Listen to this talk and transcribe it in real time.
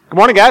Good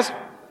morning, guys.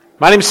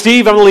 My name's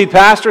Steve. I'm the lead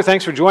pastor.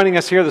 Thanks for joining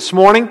us here this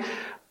morning.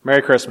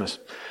 Merry Christmas.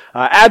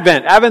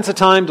 Advent's a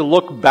time to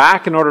look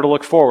back in order to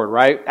look forward,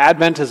 right?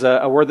 Advent is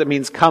a word that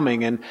means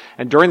coming, and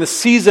during the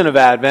season of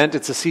Advent,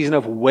 it's a season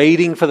of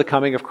waiting for the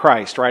coming of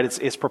Christ, right?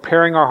 It's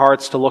preparing our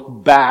hearts to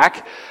look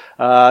back,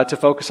 to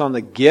focus on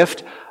the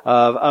gift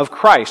of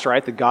Christ,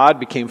 right? That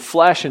God became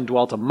flesh and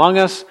dwelt among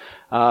us,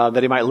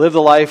 that He might live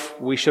the life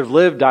we should have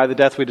lived, die the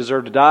death we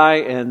deserve to die,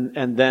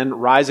 and then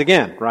rise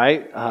again,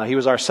 right? He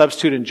was our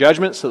substitute in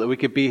judgment so that we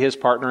could be His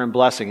partner in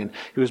blessing, and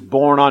He was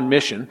born on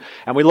mission.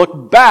 And we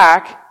look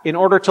back in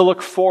order to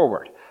look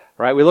forward,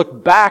 right? We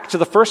look back to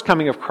the first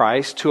coming of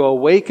Christ to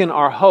awaken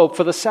our hope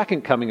for the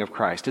second coming of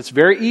Christ. It's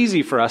very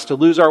easy for us to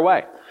lose our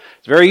way.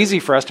 It's very easy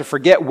for us to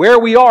forget where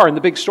we are in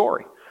the big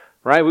story.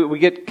 Right? We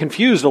get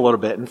confused a little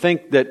bit and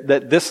think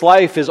that this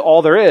life is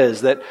all there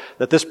is, that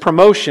this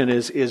promotion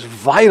is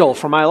vital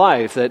for my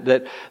life, that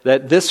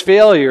this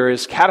failure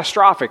is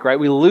catastrophic, right?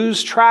 We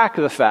lose track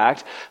of the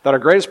fact that our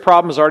greatest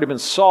problem has already been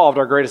solved,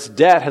 our greatest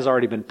debt has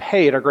already been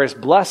paid, our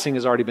greatest blessing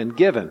has already been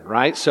given,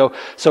 right? So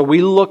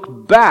we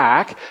look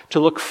back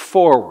to look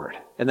forward,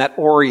 and that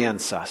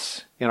orients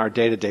us in our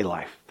day-to-day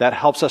life. That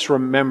helps us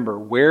remember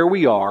where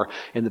we are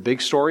in the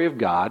big story of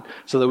God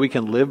so that we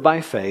can live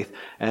by faith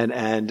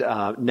and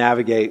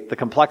navigate the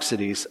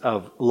complexities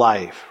of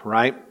life,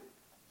 right?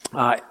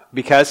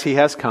 Because He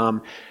has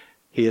come,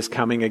 He is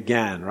coming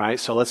again, right?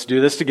 So let's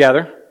do this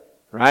together,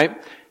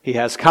 right? He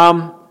has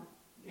come,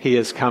 He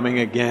is coming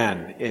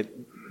again.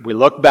 We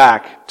look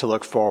back to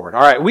look forward.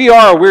 All right, we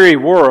are a weary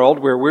world.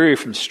 We're weary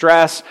from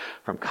stress,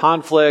 from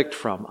conflict,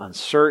 from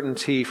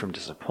uncertainty, from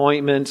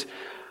disappointment.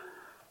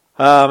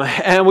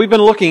 And we've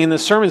been looking in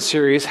this sermon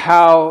series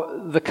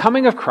how the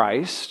coming of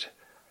Christ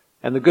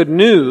and the good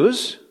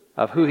news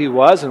of who He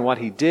was and what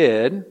He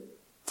did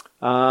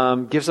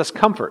gives us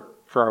comfort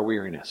for our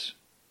weariness.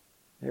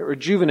 It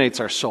rejuvenates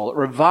our soul. It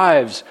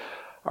revives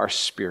our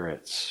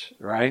spirits,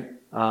 right?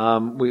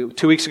 2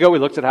 weeks ago we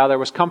looked at how there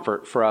was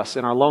comfort for us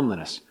in our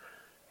loneliness.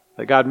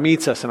 That God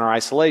meets us in our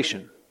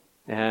isolation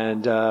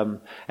and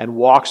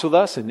walks with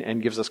us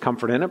and gives us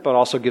comfort in it, but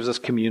also gives us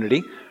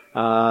community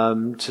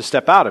to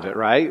step out of it,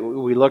 right?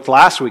 We looked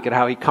last week at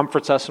how He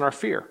comforts us in our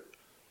fear,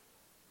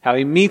 how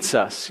He meets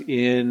us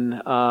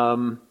in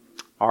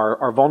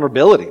our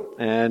vulnerability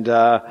and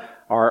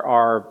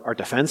our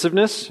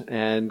defensiveness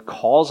and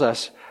calls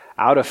us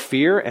out of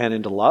fear and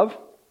into love.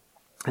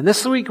 And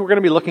this week we're going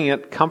to be looking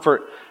at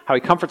comfort, how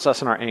He comforts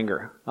us in our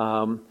anger.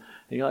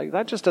 And you're like,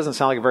 that just doesn't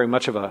sound like very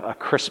much of a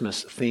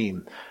Christmas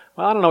theme.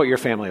 Well, I don't know what your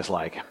family is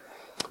like,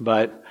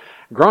 but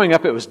growing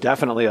up, it was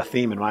definitely a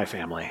theme in my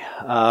family.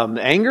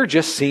 Anger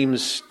just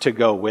seems to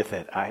go with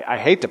it. I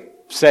hate to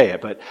say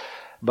it,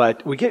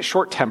 but we get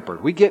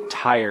short-tempered, we get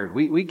tired,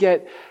 we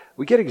get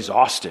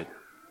exhausted,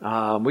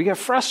 we get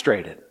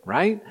frustrated,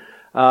 right?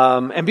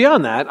 And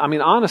beyond that, I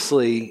mean,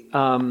 honestly,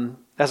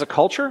 as a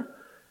culture,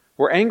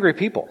 we're angry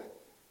people.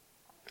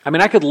 I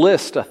mean, I could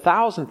list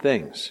 1,000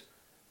 things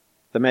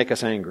that make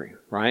us angry,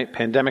 right?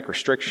 Pandemic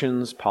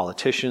restrictions,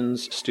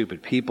 politicians,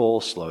 stupid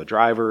people, slow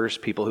drivers,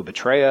 people who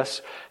betray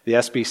us, the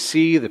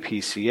SBC, the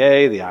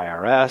PCA, the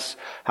IRS,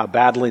 how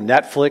badly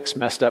Netflix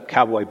messed up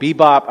Cowboy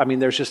Bebop. I mean,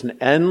 there's just an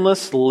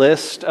endless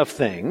list of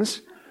things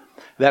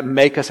that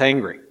make us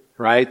angry,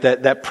 right?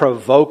 That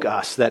provoke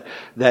us,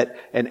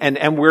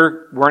 and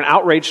we're an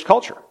outraged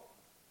culture.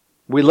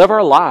 We live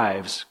our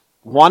lives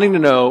wanting to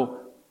know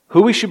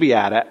who we should be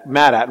mad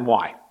at and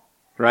why.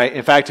 Right?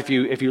 In fact, if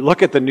you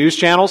look at the news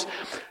channels,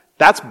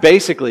 that's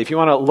basically, if you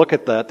want to look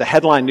at the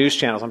headline news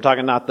channels, I'm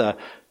talking not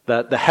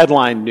the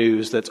headline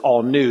news that's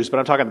all news, but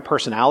I'm talking the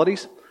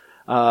personalities,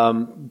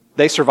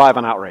 they survive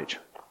on outrage.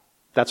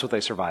 That's what they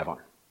survive on.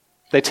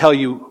 They tell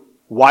you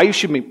why you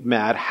should be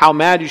mad, how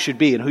mad you should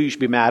be, and who you should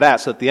be mad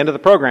at, so at the end of the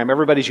program,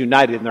 everybody's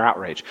united in their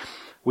outrage.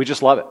 We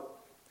just love it.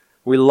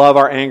 We love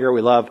our anger.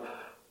 We love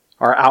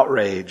our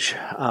outrage.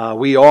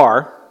 We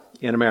are,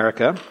 in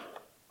America,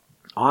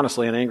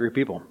 honestly, an angry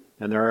people.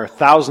 And there are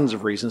thousands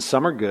of reasons.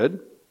 Some are good,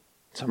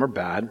 some are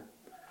bad.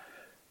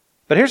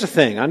 But here's the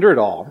thing, under it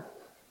all,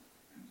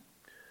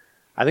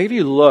 I think if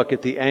you look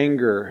at the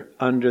anger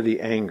under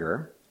the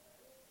anger,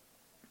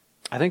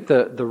 I think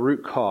the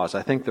root cause,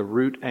 I think the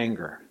root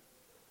anger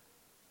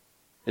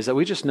is that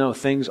we just know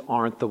things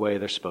aren't the way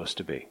they're supposed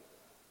to be.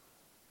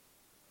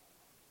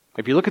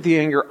 If you look at the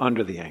anger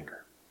under the anger,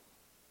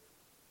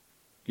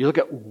 you look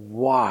at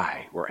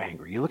why we're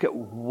angry. You look at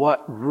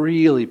what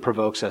really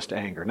provokes us to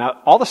anger.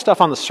 Now, all the stuff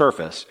on the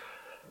surface,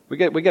 we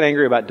get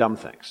angry about dumb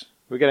things.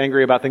 We get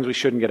angry about things we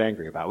shouldn't get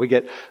angry about.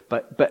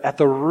 But at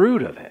the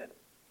root of it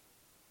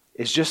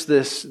is just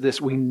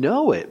this. We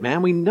know it,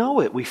 man. We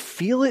know it. We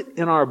feel it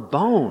in our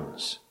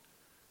bones.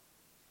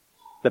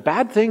 The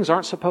bad things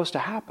aren't supposed to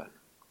happen.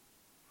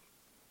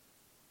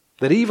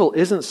 That evil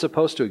isn't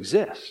supposed to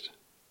exist.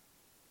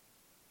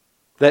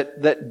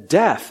 That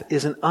death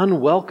is an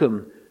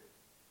unwelcome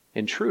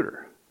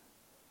intruder.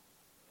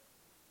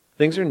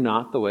 Things are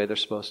not the way they're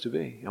supposed to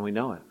be, and we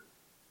know it.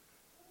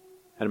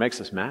 And it makes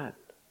us mad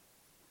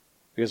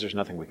because there's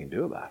nothing we can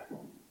do about it.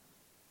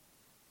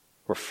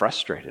 We're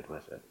frustrated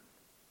with it.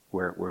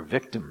 We're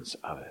victims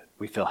of it.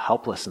 We feel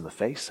helpless in the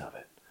face of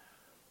it.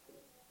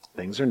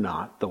 Things are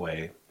not the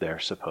way they're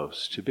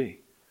supposed to be.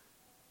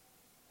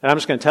 And I'm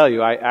just going to tell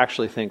you, I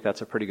actually think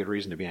that's a pretty good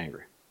reason to be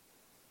angry.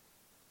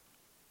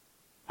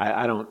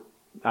 Anger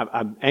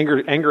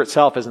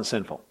itself isn't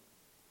sinful.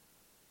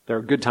 There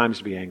are good times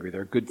to be angry.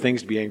 There are good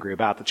things to be angry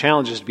about. The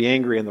challenge is to be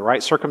angry in the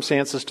right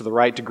circumstances, to the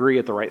right degree,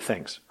 at the right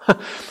things.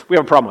 We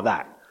have a problem with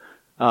that.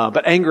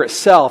 But anger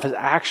itself is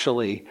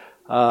actually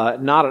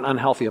not an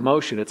unhealthy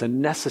emotion. It's a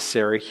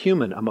necessary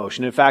human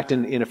emotion. In fact,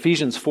 in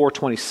Ephesians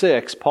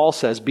 4:26, Paul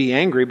says, be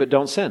angry, but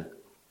don't sin.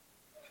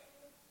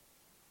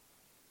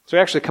 So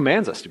he actually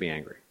commands us to be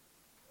angry.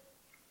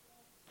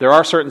 There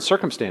are certain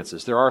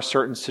circumstances, there are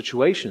certain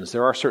situations,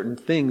 there are certain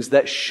things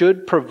that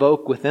should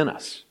provoke within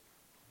us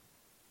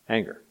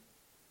anger.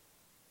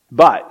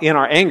 But in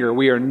our anger,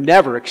 we are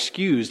never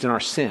excused in our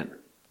sin.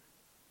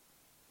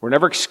 We're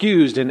never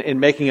excused in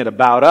making it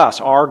about us,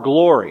 our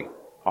glory,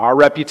 our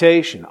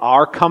reputation,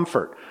 our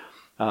comfort,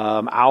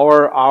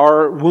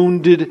 our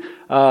wounded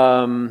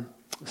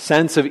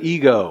sense of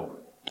ego.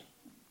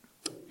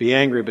 Be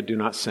angry, but do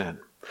not sin.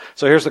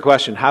 So here's the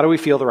question. How do we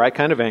feel the right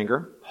kind of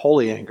anger,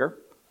 holy anger,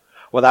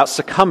 without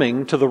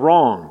succumbing to the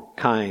wrong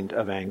kind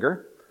of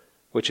anger,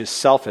 which is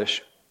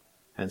selfish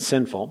and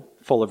sinful,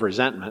 full of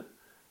resentment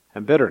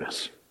and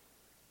bitterness?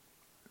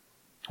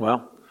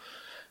 Well,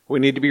 we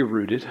need to be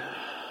rooted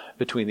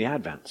between the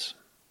Advents.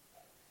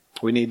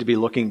 We need to be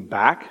looking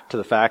back to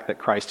the fact that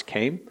Christ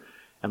came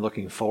and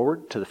looking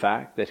forward to the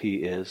fact that He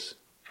is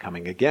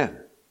coming again.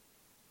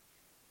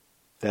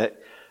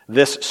 That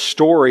this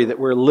story that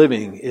we're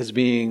living is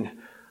being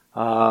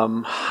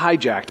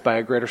hijacked by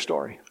a greater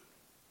story.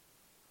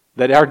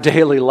 That our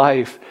daily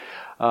life,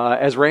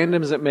 as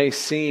random as it may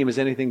seem, is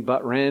anything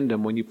but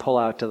random when you pull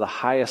out to the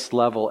highest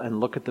level and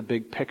look at the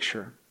big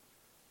picture.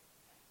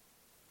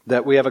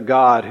 That we have a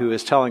God who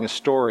is telling a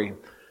story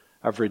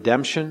of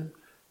redemption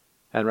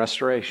and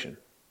restoration.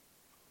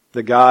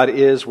 That God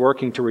is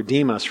working to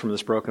redeem us from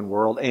this broken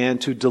world and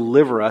to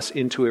deliver us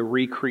into a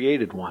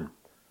recreated one.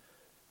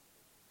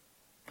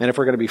 And if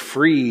we're going to be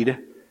freed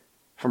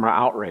from our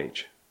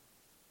outrage,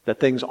 that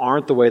things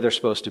aren't the way they're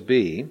supposed to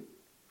be,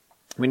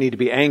 we need to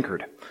be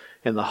anchored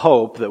in the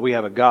hope that we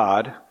have a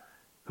God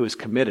who is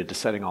committed to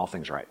setting all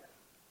things right.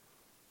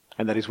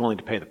 And that He's willing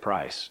to pay the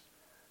price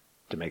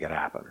to make it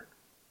happen.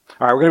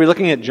 All right, we're going to be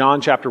looking at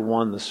John chapter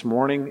 1 this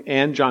morning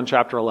and John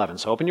chapter 11.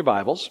 So open your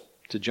Bibles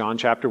to John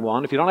chapter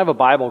 1. If you don't have a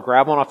Bible,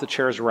 grab one off the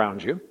chairs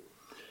around you.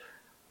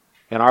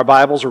 In our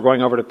Bibles, we're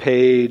going over to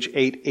page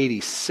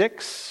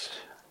 886.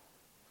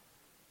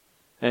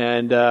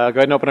 And go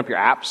ahead and open up your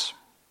apps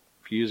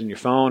if you're using your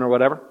phone or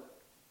whatever.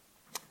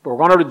 But we're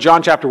going over to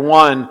John chapter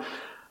 1.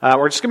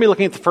 We're just going to be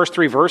looking at the first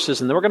 3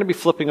 verses, and then we're going to be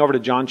flipping over to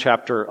John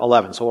chapter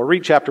 11. So we'll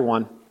read chapter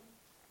 1.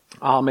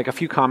 I'll make a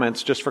few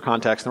comments just for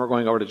context, and we're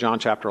going over to John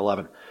chapter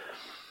 11.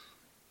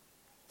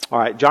 All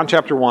right, John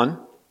chapter 1,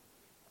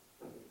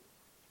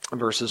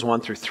 verses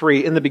 1 through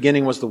 3. In the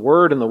beginning was the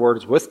Word, and the Word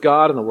was with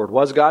God, and the Word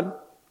was God.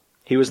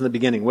 He was in the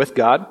beginning with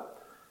God.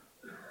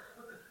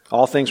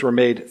 All things were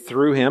made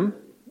through Him,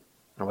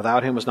 and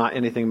without Him was not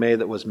anything made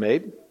that was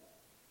made.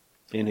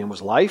 In Him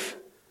was life,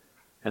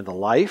 and the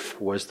life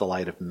was the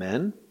light of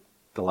men.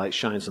 The light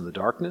shines in the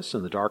darkness,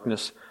 and the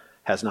darkness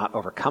has not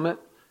overcome it,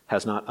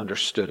 has not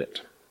understood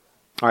it.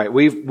 All right,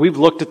 we've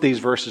looked at these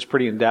verses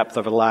pretty in depth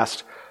over the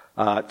last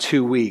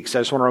 2 weeks.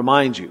 I just want to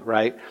remind you,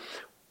 right?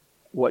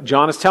 What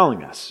John is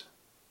telling us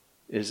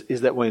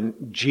is that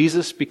when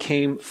Jesus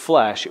became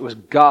flesh, it was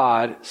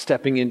God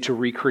stepping in to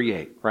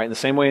recreate, right? In the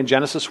same way in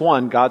Genesis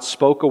 1, God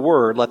spoke a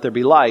word, let there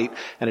be light,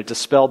 and it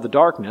dispelled the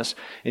darkness.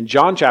 In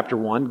John chapter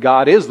 1,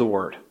 God is the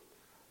Word.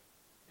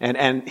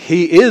 And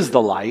He is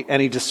the light,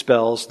 and He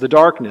dispels the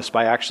darkness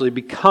by actually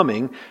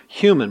becoming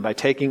human, by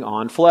taking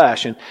on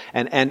flesh. And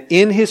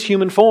in His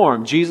human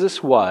form,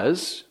 Jesus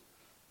was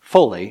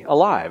fully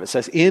alive. It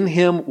says, in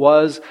Him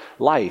was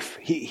life.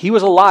 He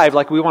was alive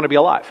like we want to be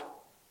alive.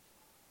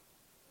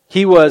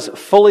 He was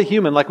fully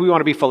human like we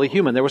want to be fully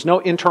human. There was no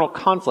internal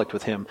conflict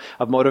with Him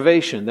of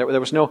motivation. There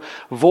was no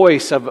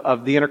voice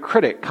of the inner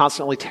critic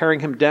constantly tearing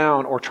Him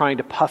down or trying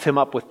to puff Him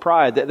up with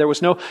pride. There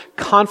was no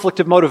conflict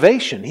of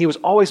motivation. He was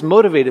always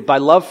motivated by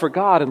love for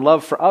God and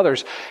love for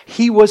others.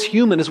 He was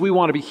human as we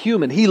want to be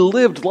human. He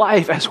lived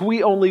life as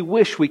we only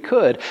wish we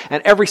could.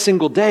 And every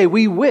single day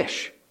we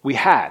wish we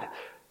had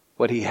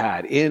what He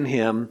had. In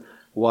Him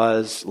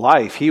was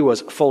life. He was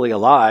fully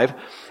alive.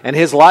 And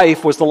His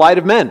life was the light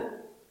of men.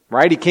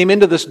 Right? He came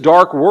into this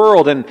dark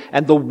world, and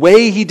the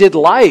way He did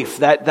life,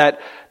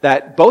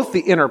 that both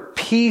the inner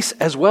peace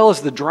as well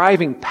as the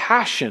driving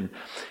passion,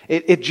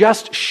 it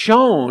just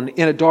shone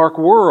in a dark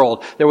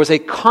world. There was a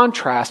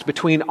contrast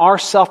between our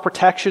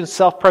self-protection,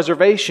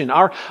 self-preservation,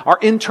 our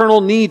internal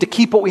need to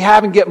keep what we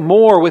have and get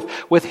more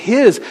with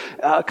His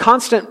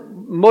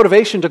constant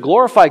motivation to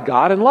glorify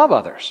God and love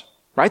others.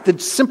 right? The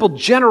simple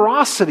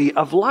generosity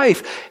of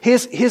life,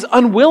 his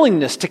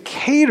unwillingness to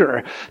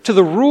cater to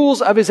the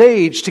rules of his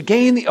age to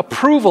gain the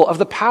approval of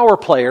the power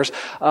players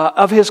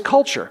of his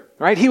culture,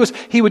 right?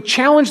 He would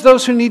challenge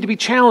those who need to be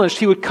challenged.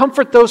 He would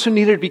comfort those who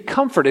needed to be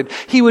comforted.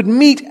 He would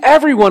meet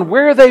everyone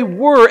where they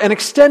were and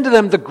extend to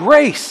them the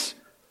grace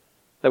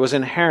that was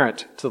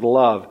inherent to the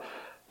love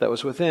that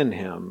was within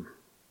him.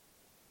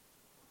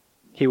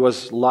 He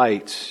was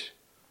light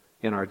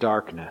in our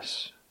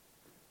darkness.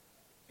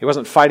 He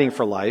wasn't fighting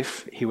for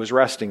life. He was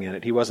resting in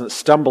it. He wasn't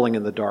stumbling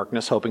in the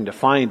darkness, hoping to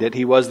find it.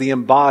 He was the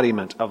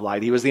embodiment of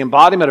light. He was the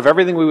embodiment of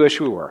everything we wish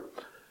we were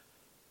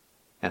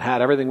and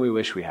had everything we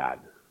wish we had.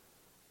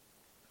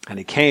 And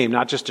he came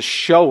not just to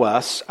show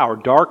us our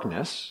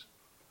darkness,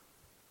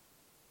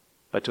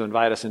 but to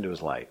invite us into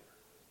his light.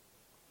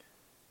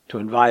 To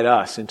invite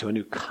us into a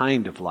new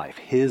kind of life,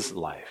 his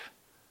life.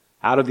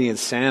 Out of the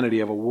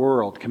insanity of a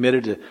world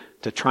committed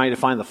to trying to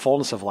find the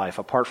fullness of life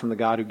apart from the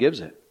God who gives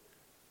it.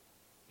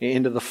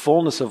 Into the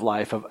fullness of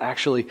life of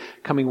actually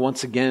coming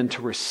once again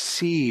to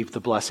receive the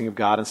blessing of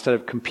God instead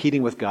of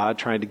competing with God,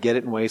 trying to get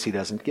it in ways he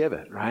doesn't give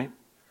it, right?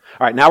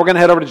 All right, now we're going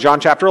to head over to John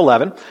chapter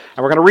 11, and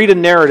we're going to read a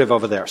narrative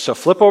over there. So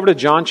flip over to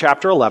John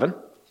chapter 11.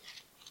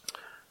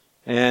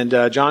 And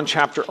John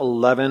chapter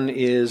 11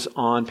 is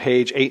on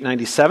page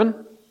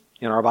 897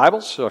 in our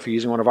Bibles. So if you're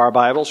using one of our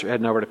Bibles, you're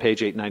heading over to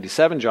page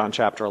 897, John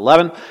chapter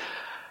 11.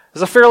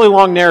 It's a fairly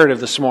long narrative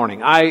this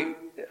morning.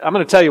 I'm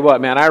going to tell you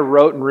what, man, I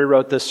wrote and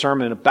rewrote this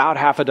sermon about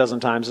half a dozen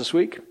times this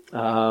week.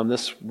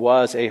 This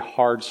was a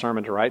hard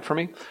sermon to write for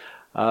me,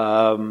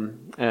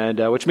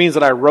 which means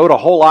that I wrote a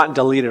whole lot and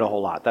deleted a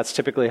whole lot. That's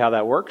typically how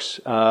that works.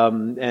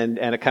 And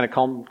it kind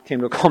of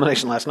came to a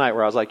culmination last night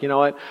where I was like, you know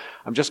what,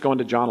 I'm just going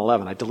to John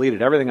 11. I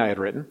deleted everything I had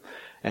written,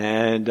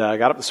 and I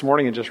got up this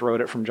morning and just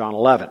wrote it from John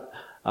 11.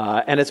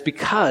 And it's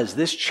because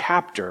this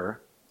chapter,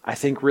 I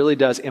think, really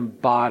does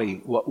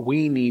embody what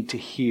we need to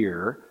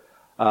hear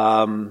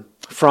from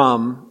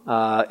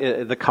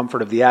the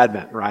comfort of the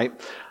Advent, right?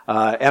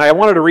 And I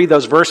wanted to read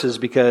those verses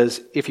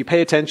because if you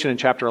pay attention in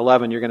chapter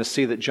 11, you're going to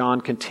see that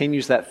John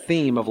continues that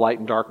theme of light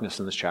and darkness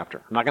in this chapter.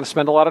 I'm not going to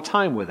spend a lot of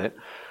time with it,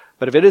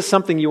 but if it is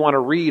something you want to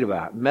read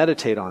about,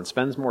 meditate on,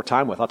 spend more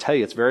time with, I'll tell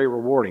you, it's very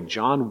rewarding.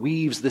 John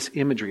weaves this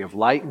imagery of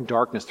light and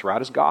darkness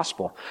throughout his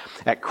gospel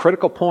at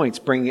critical points,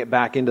 bringing it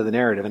back into the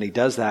narrative, and he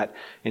does that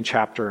in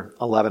chapter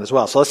 11 as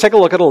well. So let's take a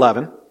look at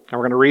 11, and we're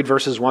going to read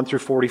verses 1 through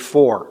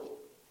 44.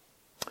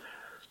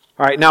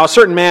 All right, now a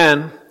certain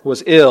man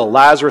was ill,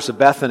 Lazarus of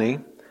Bethany,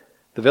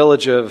 the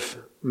village of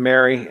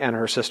Mary and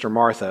her sister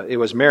Martha. It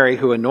was Mary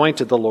who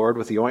anointed the Lord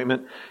with the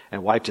ointment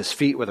and wiped his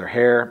feet with her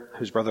hair,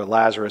 whose brother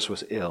Lazarus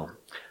was ill.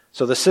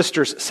 So the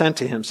sisters sent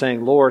to him,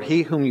 saying, Lord,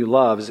 he whom you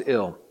love is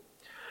ill.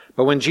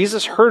 But when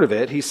Jesus heard of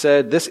it, he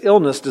said, This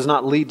illness does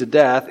not lead to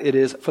death, it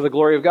is for the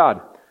glory of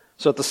God,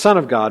 so that the Son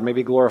of God may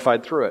be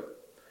glorified through it.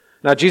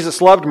 Now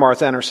Jesus loved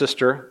Martha and her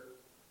sister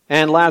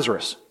and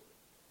Lazarus.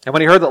 And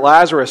when he heard that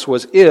Lazarus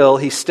was ill,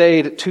 he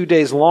stayed 2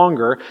 days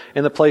longer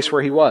in the place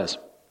where he was.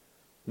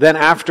 Then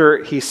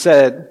after he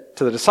said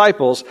to the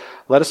disciples,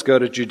 Let us go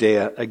to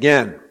Judea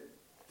again.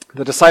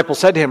 The disciples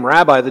said to him,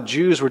 Rabbi, the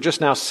Jews were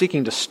just now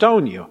seeking to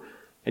stone you,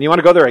 and you want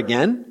to go there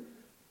again?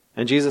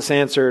 And Jesus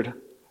answered,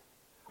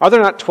 Are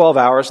there not 12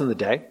 hours in the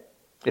day?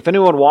 If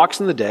anyone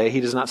walks in the day,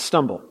 he does not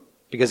stumble,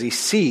 because he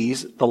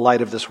sees the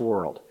light of this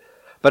world.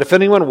 But if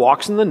anyone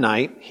walks in the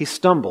night, he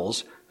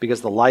stumbles, because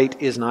the light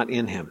is not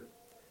in him.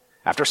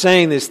 After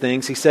saying these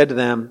things, he said to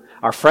them,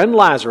 Our friend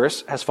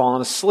Lazarus has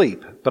fallen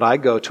asleep, but I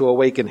go to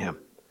awaken him.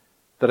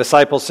 The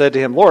disciples said to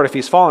him, Lord, if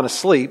he's fallen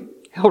asleep,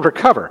 he'll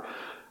recover.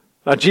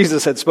 Now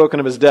Jesus had spoken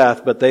of his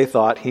death, but they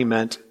thought he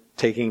meant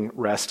taking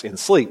rest in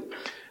sleep.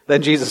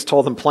 Then Jesus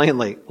told them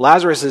plainly,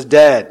 Lazarus is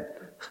dead,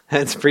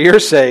 and for your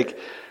sake,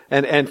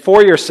 and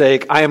for your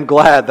sake, I am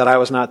glad that I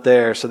was not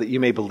there, so that you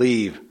may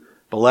believe.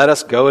 But let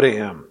us go to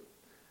him.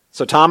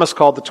 So Thomas,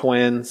 called the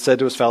twin, said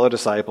to his fellow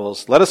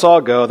disciples, Let us all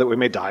go, that we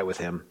may die with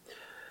him.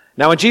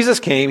 Now when Jesus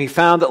came, he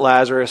found that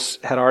Lazarus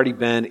had already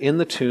been in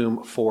the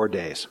tomb 4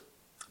 days.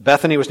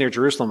 Bethany was near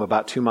Jerusalem,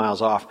 about 2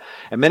 miles off,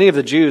 and many of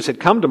the Jews had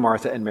come to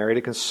Martha and Mary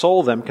to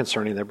console them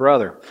concerning their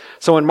brother.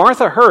 So when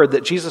Martha heard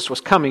that Jesus was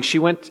coming, she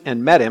went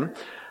and met him,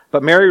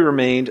 but Mary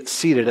remained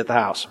seated at the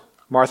house.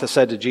 Martha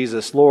said to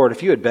Jesus, Lord,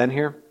 if you had been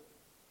here,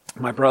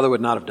 my brother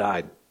would not have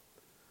died.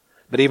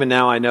 But even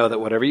now I know that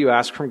whatever you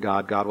ask from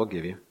God, God will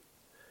give you.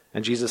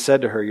 And Jesus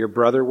said to her, Your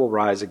brother will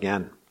rise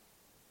again.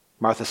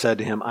 Martha said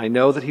to him, I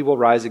know that he will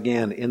rise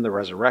again in the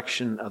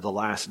resurrection of the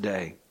last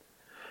day.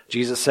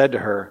 Jesus said to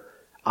her,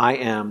 I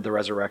am the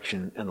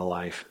resurrection and the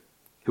life.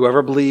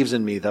 Whoever believes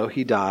in me, though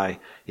he die,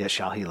 yet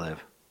shall he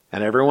live.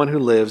 And everyone who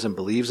lives and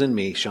believes in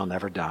me shall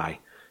never die.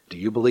 Do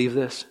you believe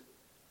this?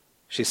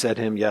 She said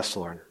to him, Yes,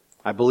 Lord.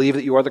 I believe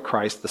that you are the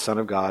Christ, the Son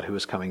of God, who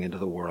is coming into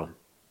the world.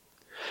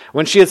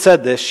 When she had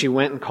said this, she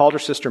went and called her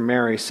sister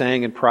Mary,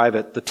 saying in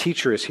private, The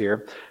teacher is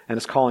here and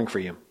is calling for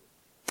you.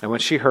 And when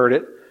she heard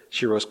it,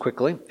 she rose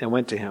quickly and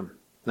went to him.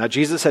 Now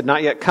Jesus had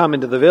not yet come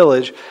into the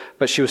village,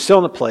 but she was still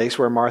in the place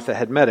where Martha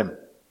had met him.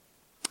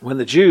 When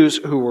the Jews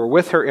who were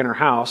with her in her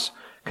house,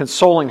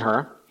 consoling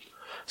her,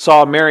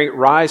 saw Mary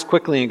rise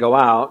quickly and go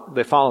out,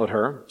 they followed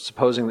her,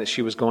 supposing that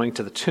she was going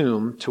to the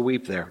tomb to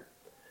weep there.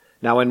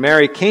 Now when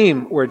Mary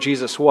came where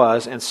Jesus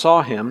was and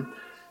saw him,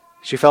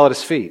 she fell at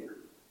his feet,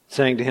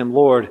 saying to him,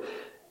 Lord,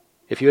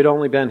 if you had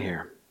only been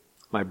here,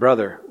 my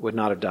brother would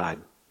not have died.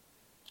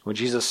 When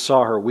Jesus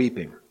saw her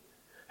weeping,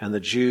 and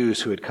the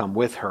Jews who had come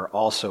with her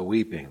also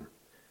weeping,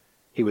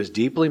 he was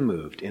deeply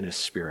moved in his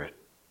spirit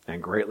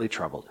and greatly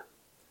troubled.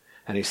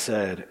 And he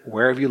said,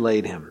 Where have you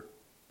laid him?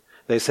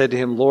 They said to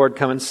him, Lord,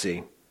 come and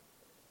see.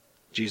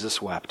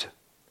 Jesus wept.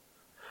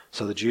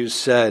 So the Jews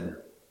said,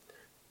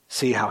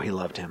 See how he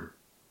loved him.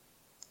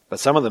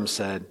 But some of them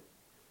said,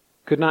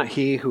 Could not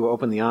he who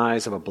opened the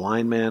eyes of a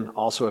blind man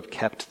also have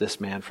kept this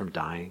man from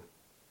dying?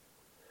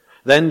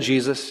 Then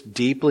Jesus,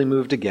 deeply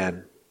moved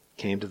again,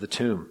 came to the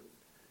tomb.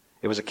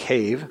 It was a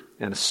cave,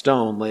 and a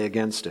stone lay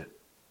against it.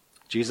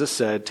 Jesus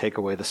said, Take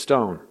away the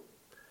stone.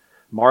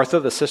 Martha,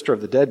 the sister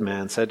of the dead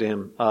man, said to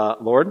him,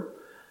 Lord,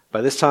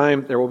 by this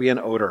time there will be an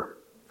odor,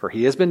 for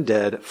he has been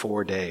dead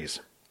 4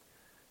 days.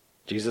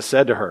 Jesus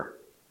said to her,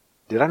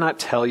 Did I not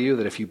tell you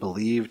that if you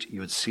believed,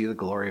 you would see the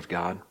glory of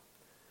God?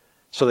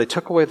 So they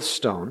took away the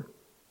stone,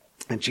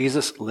 and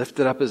Jesus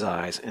lifted up his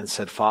eyes and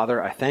said,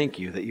 Father, I thank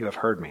you that you have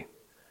heard me.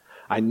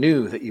 I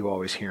knew that you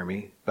always hear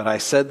me, but I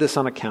said this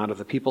on account of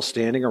the people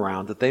standing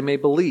around, that they may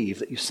believe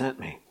that you sent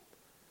me.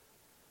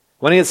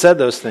 When he had said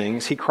those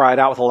things, he cried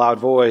out with a loud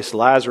voice,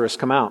 Lazarus,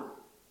 come out.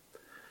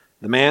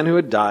 The man who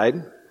had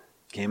died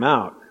came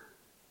out,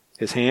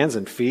 his hands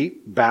and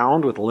feet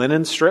bound with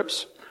linen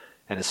strips,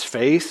 and his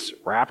face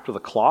wrapped with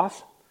a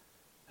cloth.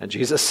 And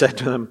Jesus said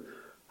to them,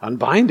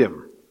 Unbind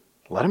him,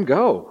 let him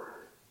go.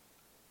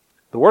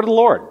 The word of the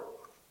Lord.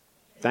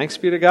 Thanks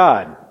be to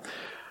God.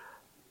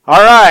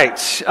 All right,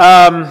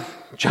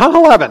 John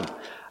 11.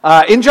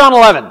 In John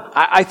 11,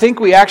 I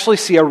think we actually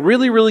see a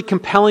really, really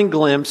compelling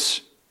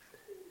glimpse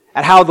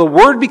at how the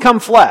Word become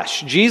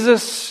flesh,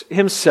 Jesus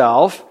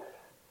himself,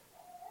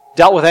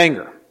 dealt with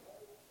anger.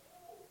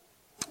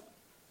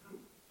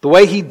 The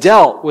way he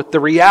dealt with the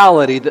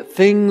reality that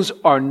things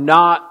are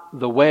not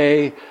the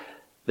way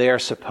they are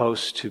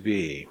supposed to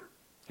be,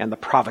 and the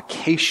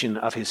provocation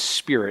of his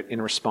Spirit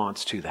in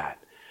response to that.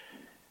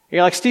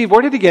 You're like, Steve,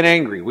 where did he get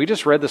angry? We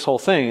just read this whole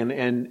thing,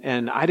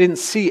 and I didn't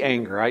see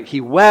anger. He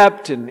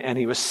wept, and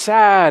he was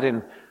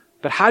sad,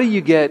 but how do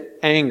you get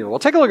anger? Well,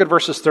 take a look at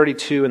verses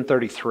 32 and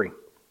 33.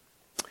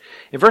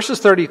 In verses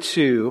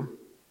 32,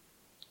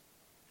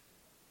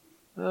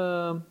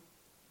 wrong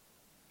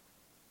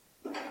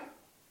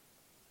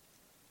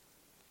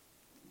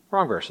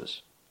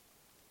verses.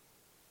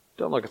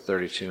 Don't look at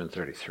 32 and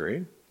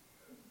 33.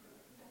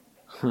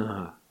 This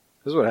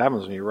is what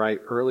happens when you write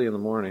early in the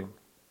morning.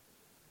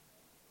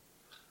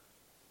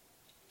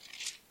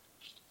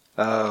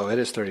 Oh, it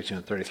is 32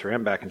 and 33.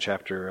 I'm back in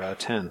chapter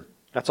 10.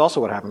 That's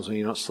also what happens when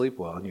you don't sleep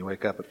well and you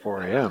wake up at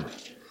 4 a.m.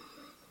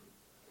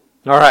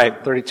 All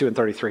right, 32 and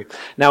 33.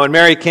 Now when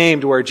Mary came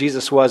to where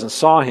Jesus was and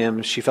saw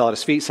him, she fell at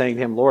his feet, saying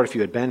to him, Lord, if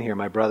you had been here,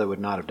 my brother would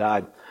not have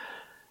died.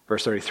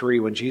 Verse 33,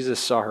 when Jesus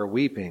saw her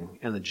weeping,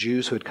 and the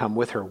Jews who had come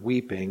with her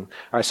weeping. All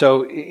right,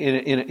 so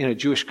in a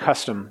Jewish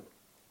custom,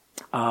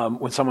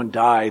 when someone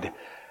died,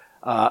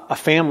 a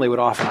family would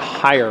often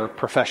hire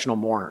professional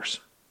mourners.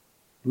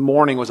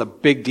 Mourning was a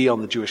big deal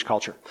in the Jewish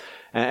culture.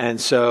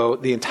 And so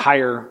the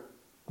entire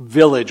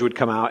village would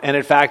come out. And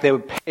in fact, they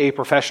would pay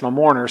professional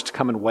mourners to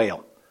come and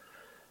wail.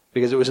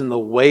 Because it was in the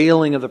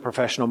wailing of the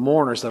professional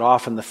mourners that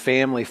often the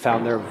family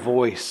found their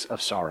voice of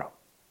sorrow.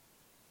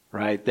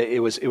 Right? It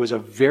was a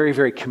very,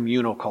 very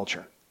communal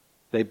culture.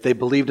 They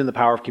believed in the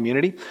power of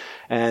community,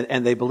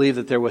 and they believed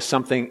that there was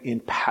something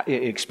in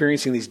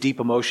experiencing these deep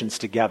emotions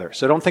together.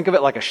 So don't think of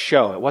it like a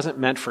show. It wasn't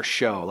meant for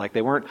show. Like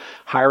they weren't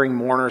hiring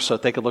mourners so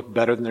that they could look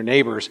better than their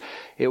neighbors.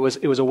 It was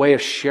a way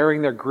of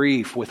sharing their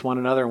grief with one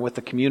another and with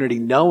the community,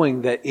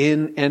 knowing that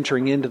in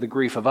entering into the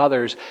grief of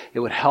others, it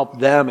would help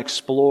them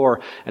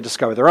explore and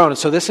discover their own. And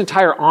so this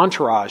entire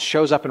entourage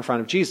shows up in front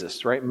of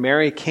Jesus, right?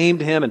 Mary came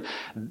to him, and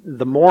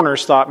the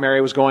mourners thought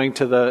Mary was going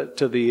to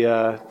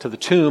the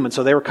tomb, and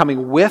so they were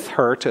coming with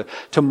her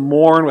to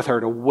mourn with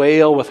her, to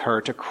wail with her,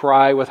 to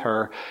cry with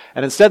her.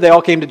 And instead they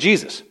all came to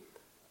Jesus.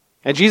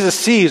 And Jesus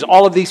sees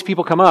all of these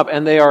people come up,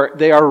 and they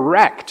are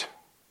wrecked.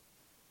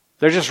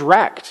 They're just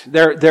wrecked.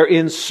 They're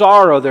in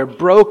sorrow, they're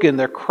broken,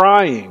 they're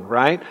crying,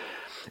 right?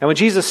 And when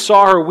Jesus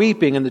saw her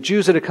weeping, and the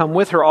Jews that had come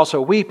with her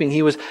also weeping,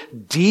 he was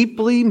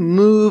deeply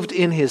moved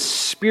in his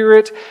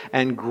spirit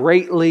and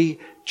greatly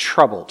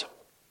troubled.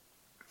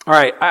 All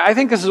right, I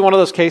think this is one of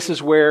those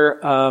cases where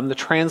the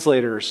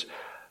translators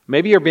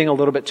maybe you're being a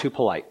little bit too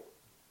polite.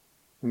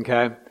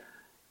 Okay?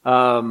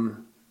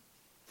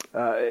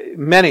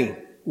 Many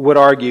would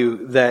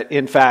argue that,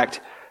 in fact,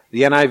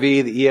 the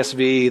NIV, the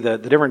ESV, the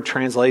different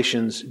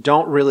translations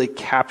don't really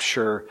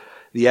capture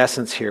the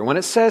essence here. When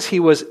it says he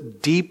was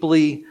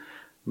deeply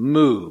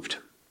moved,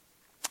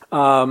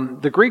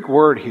 the Greek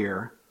word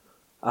here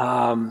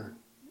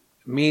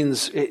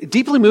means,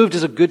 deeply moved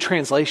is a good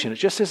translation. It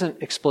just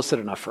isn't explicit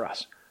enough for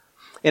us.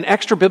 In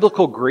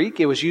extra-biblical Greek,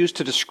 it was used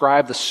to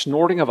describe the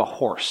snorting of a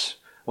horse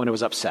when it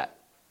was upset.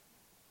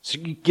 So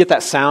you get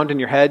that sound in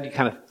your head, you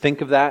kind of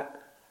think of that,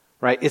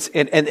 right?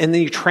 And then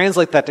you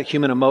translate that to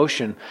human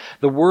emotion.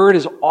 The word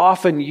is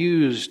often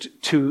used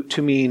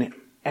to mean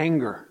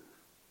anger,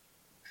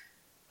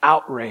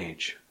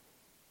 outrage,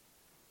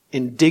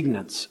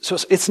 indignance. So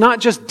it's not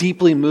just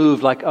deeply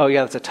moved like, oh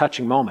yeah, that's a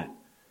touching moment.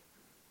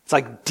 It's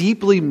like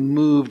deeply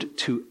moved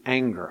to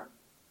anger,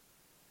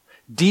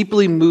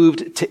 deeply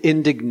moved to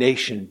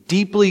indignation,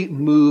 deeply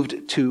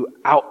moved to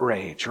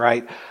outrage,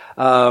 right?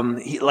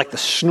 Like the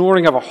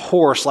snoring of a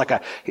horse,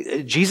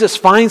 Jesus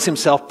finds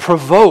himself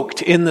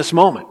provoked in this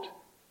moment.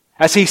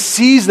 As he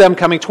sees them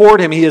coming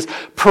toward him, he is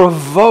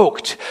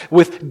provoked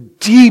with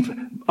deep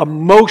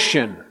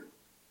emotion.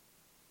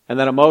 And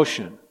that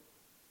emotion,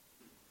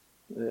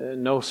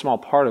 no small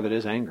part of it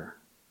is anger,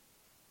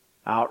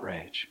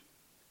 outrage.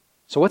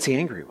 So what's he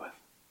angry with?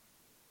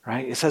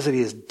 Right? It says that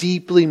he is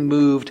deeply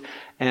moved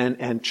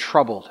and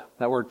troubled.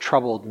 That word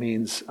troubled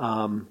means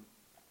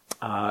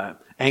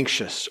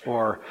anxious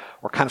or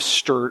kind of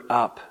stirred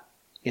up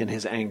in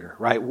his anger,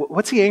 right?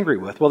 What's he angry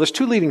with? Well, there's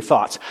two leading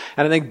thoughts,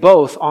 and I think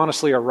both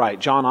honestly are right.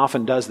 John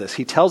often does this.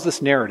 He tells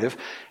this narrative,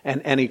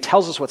 and he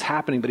tells us what's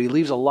happening, but he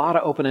leaves a lot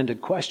of open-ended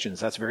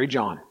questions. That's very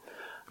John.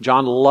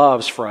 John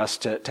loves for us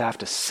to have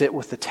to sit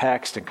with the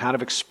text and kind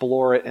of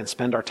explore it and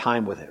spend our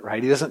time with it,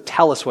 right? He doesn't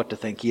tell us what to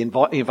think. He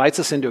invites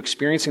us into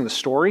experiencing the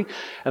story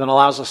and then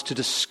allows us to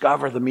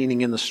discover the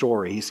meaning in the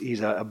story. He's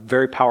a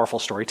very powerful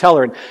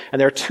storyteller. And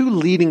there are two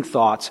leading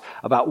thoughts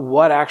about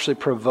what actually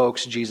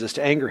provokes Jesus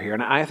to anger here.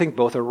 And I think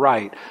both are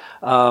right.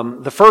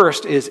 The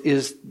first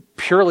is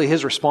purely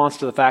his response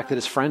to the fact that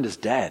his friend is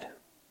dead.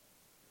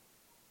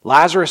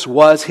 Lazarus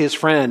was his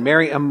friend.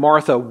 Mary and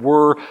Martha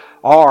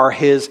are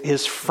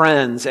his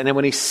friends. And then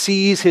when he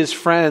sees his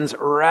friends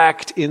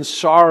wrecked in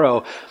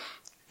sorrow,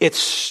 it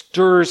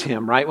stirs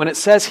him, right? When it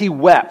says he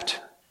wept,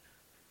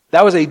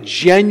 that was a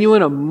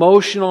genuine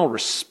emotional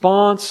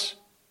response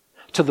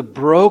to the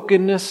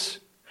brokenness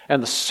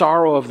and the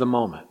sorrow of the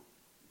moment,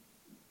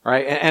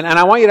 right? And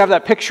I want you to have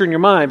that picture in your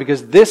mind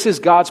because this is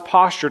God's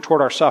posture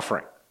toward our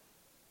suffering.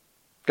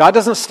 God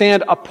doesn't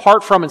stand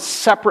apart from and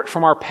separate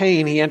from our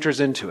pain. He enters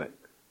into it.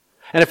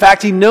 And in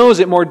fact, he knows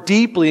it more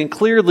deeply and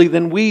clearly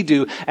than we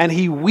do, and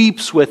he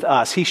weeps with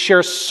us. He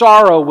shares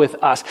sorrow with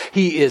us.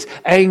 He is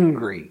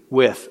angry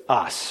with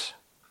us.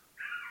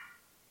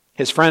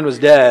 His friend was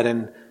dead,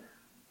 and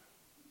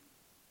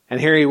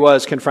here he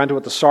was confronted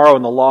with the sorrow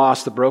and the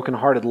loss, the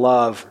brokenhearted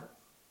love.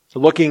 So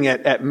looking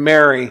at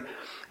Mary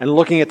and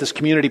looking at this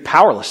community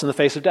powerless in the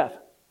face of death.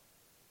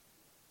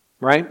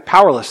 Right?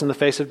 Powerless in the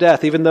face of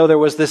death. Even though there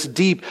was this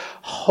deep,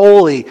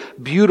 holy,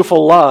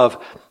 beautiful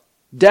love,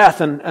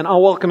 death, an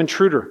unwelcome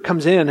intruder,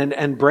 comes in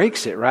and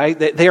breaks it, right?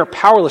 They are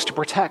powerless to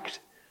protect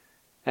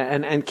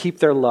and keep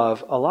their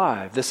love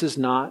alive. This is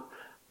not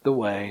the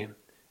way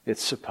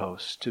it's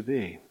supposed to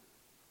be.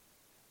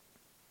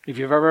 If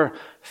you've ever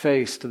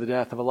faced the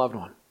death of a loved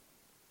one,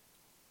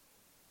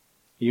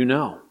 you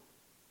know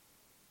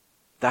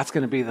that's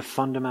going to be the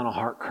fundamental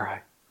heart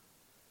cry.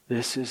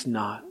 This is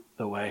not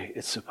the way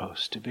it's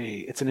supposed to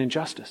be. It's an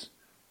injustice.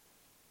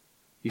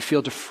 You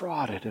feel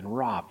defrauded and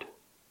robbed.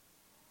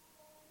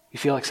 You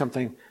feel like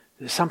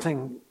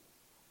something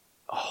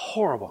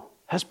horrible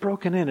has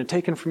broken in and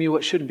taken from you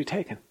what shouldn't be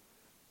taken.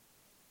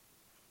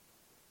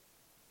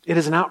 It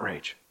is an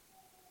outrage.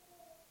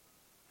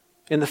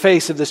 In the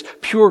face of this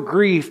pure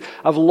grief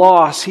of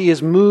loss, he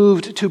is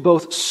moved to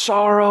both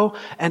sorrow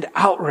and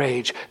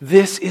outrage.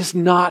 This is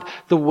not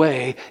the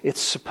way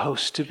it's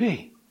supposed to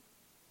be.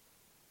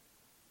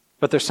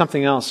 But there's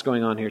something else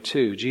going on here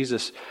too.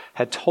 Jesus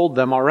had told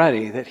them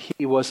already that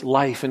he was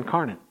life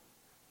incarnate.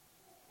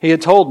 He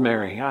had told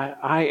Mary,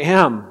 I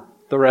am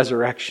the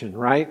resurrection,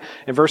 right?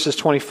 In verses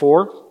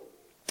 24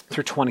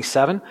 through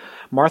 27,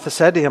 Martha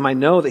said to him, I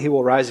know that he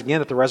will rise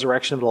again at the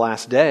resurrection of the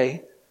last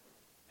day.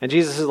 And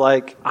Jesus is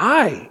like,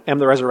 I am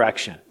the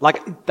resurrection.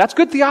 Like, that's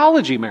good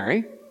theology,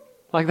 Mary.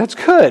 Like, that's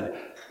good.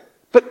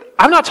 But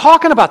I'm not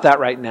talking about that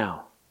right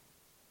now.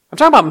 I'm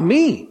talking about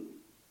me.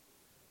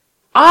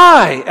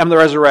 I am the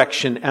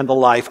resurrection and the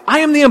life. I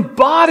am the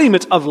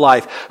embodiment of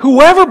life.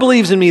 Whoever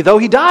believes in me, though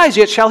he dies,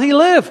 yet shall he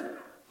live.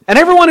 And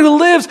everyone who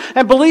lives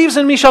and believes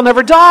in me shall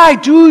never die.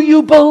 Do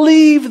you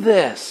believe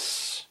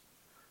this?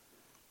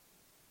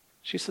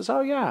 She says,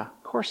 oh yeah,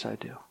 of course I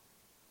do.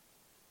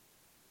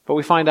 But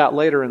we find out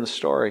later in the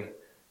story,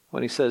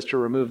 when he says to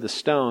remove the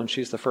stone,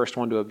 she's the first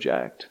one to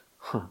object.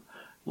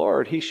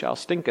 Lord, he shall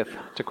stinketh,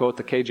 to quote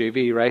the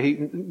KJV,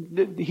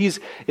 right?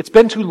 It's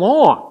been too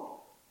long.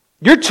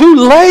 You're too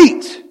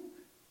late.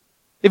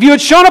 If you had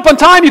shown up on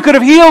time, you could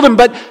have healed him,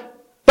 but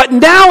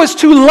now it's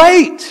too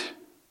late.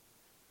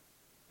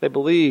 They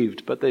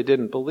believed, but they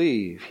didn't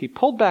believe. He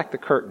pulled back the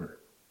curtain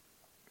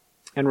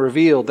and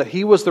revealed that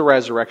he was the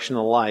resurrection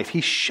and the life.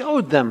 He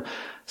showed them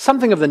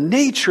something of the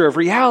nature of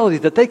reality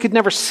that they could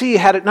never see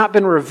had it not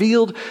been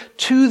revealed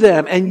to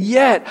them. And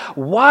yet,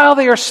 while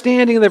they are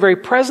standing in the very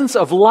presence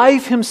of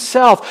life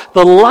himself,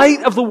 the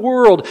light of the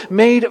world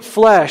made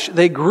flesh,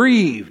 they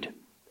grieved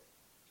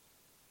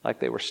like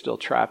they were still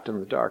trapped in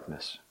the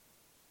darkness.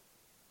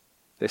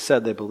 They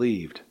said they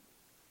believed,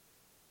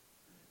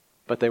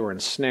 but they were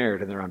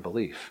ensnared in their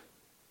unbelief.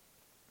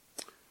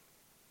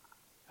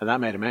 And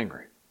that made him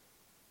angry.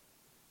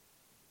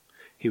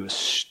 He was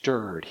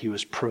stirred. He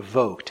was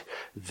provoked.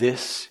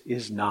 This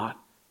is not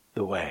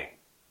the way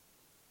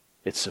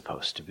it's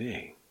supposed to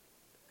be.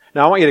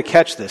 Now, I want you to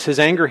catch this. His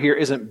anger here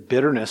isn't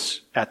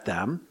bitterness at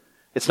them.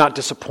 It's not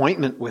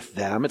disappointment with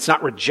them. It's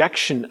not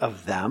rejection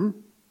of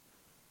them.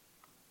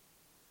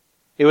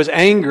 It was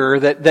anger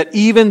that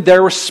even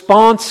their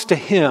response to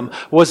him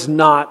was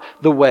not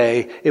the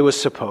way it was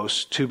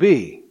supposed to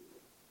be.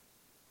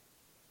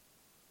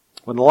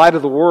 When the light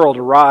of the world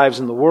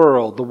arrives in the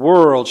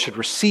world should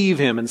receive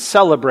him and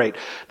celebrate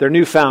their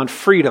newfound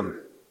freedom.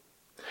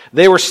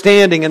 They were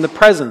standing in the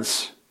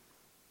presence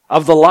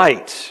of the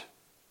light.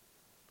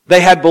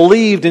 They had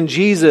believed in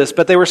Jesus,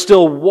 but they were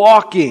still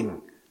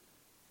walking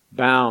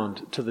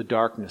bound to the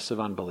darkness of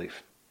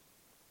unbelief.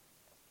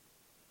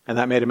 And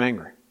that made him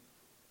angry.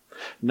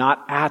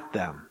 Not at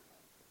them,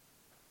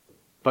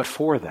 but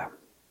for them.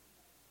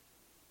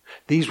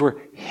 These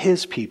were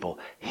his people,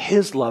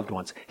 his loved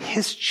ones,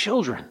 his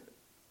children.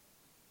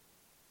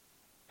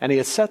 And he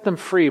had set them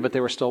free, but they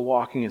were still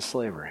walking in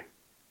slavery.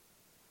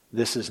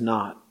 This is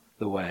not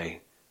the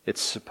way it's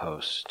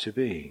supposed to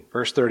be.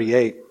 Verse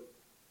 38.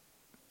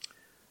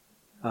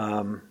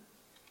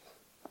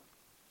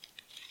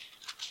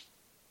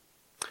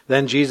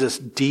 Then Jesus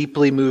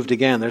deeply moved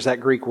again. There's that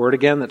Greek word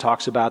again that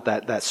talks about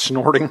that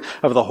snorting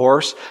of the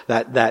horse,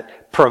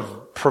 that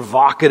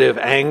provocative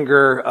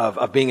anger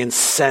of being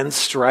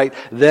incensed, right?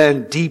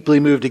 Then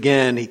deeply moved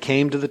again. He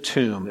came to the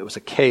tomb. It was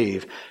a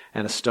cave,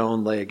 and a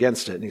stone lay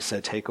against it. And he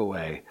said, take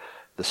away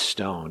the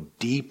stone.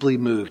 Deeply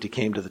moved, he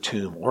came to the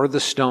tomb. Ordered the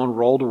stone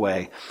rolled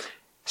away,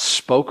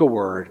 spoke a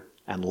word,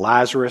 and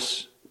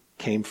Lazarus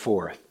came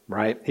forth,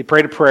 right? He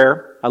prayed a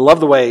prayer. I love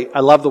the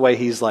way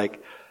he's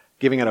like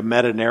giving it a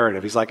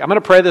meta-narrative. He's like, I'm going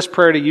to pray this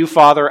prayer to you,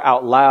 Father,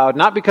 out loud,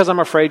 not because I'm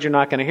afraid you're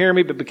not going to hear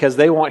me, but because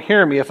they won't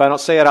hear me if I don't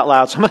say it out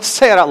loud. So I'm going to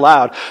say it out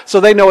loud so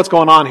they know what's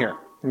going on here,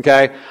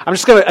 okay? I'm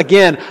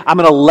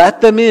going to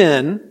let them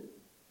in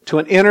to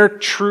an inner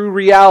true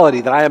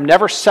reality that I am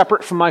never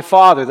separate from my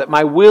Father, that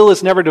my will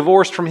is never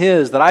divorced from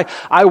His, that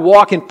I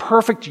walk in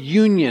perfect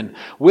union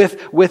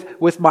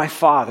with my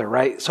Father,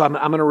 right? So I'm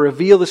going to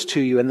reveal this to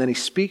you, and then he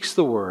speaks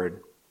the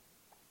word,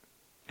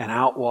 and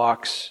out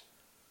walks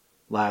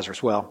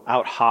Lazarus. Well,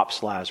 out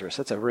hops Lazarus.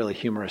 That's a really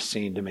humorous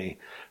scene to me,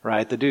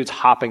 right? The dude's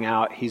hopping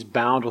out. He's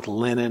bound with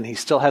linen. He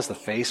still has the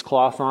face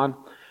cloth on.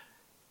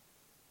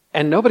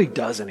 And nobody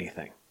does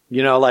anything.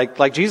 You know,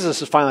 like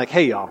Jesus is finally like,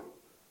 hey, y'all,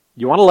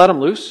 you want to let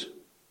him loose?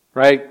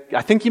 Right?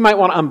 I think you might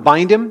want to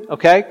unbind him.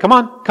 Okay? Come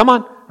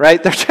on.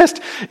 Right? They're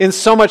just in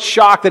so much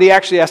shock that he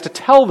actually has to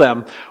tell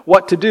them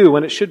what to do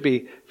when it should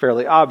be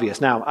fairly obvious.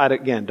 Now,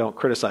 again, don't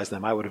criticize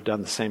them. I would have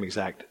done the same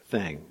exact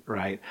thing,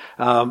 right?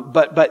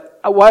 But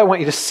what I want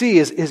you to see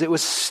is it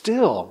was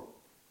still,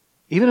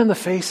 even in the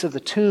face of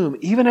the tomb,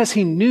 even as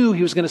he knew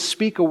he was going to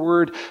speak a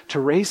word to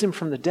raise him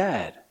from the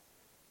dead,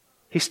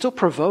 he's still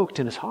provoked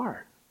in his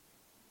heart.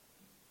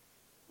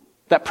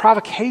 That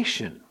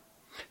provocation,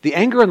 the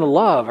anger and the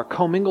love are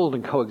commingled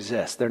and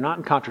coexist. They're not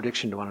in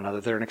contradiction to one another.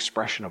 They're an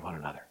expression of one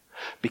another.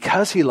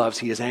 Because he loves,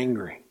 he is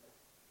angry.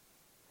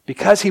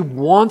 Because he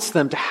wants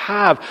them to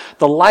have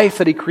the life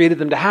that he created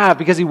them to have.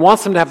 Because he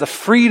wants them to have the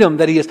freedom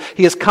that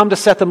he has come to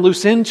set them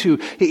loose into.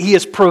 He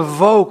is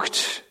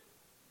provoked.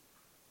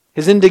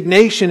 His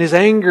indignation, his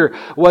anger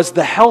was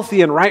the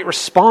healthy and right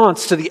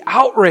response to the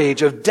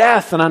outrage of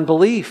death and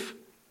unbelief.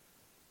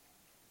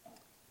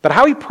 But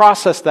how he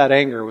processed that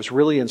anger was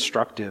really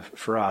instructive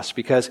for us,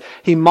 because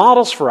he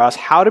models for us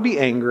how to be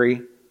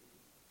angry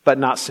but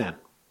not sin.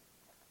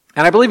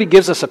 And I believe he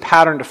gives us a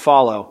pattern to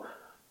follow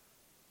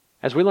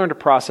as we learn to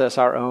process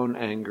our own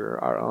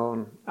anger, our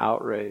own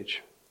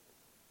outrage.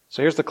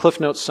 So here's the Cliff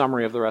Notes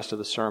summary of the rest of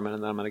the sermon,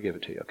 and then I'm going to give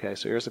it to you, okay?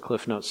 So here's the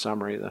Cliff Notes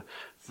summary, the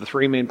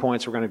three main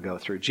points we're going to go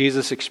through.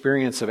 Jesus'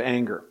 experience of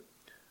anger.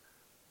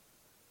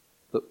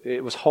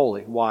 It was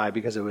holy. Why?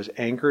 Because it was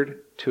anchored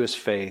to his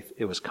faith,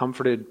 it was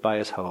comforted by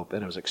his hope,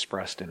 and it was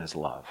expressed in his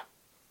love.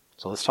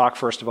 So let's talk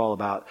first of all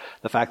about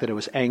the fact that it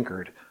was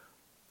anchored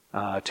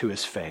to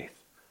his faith.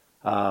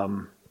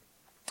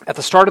 At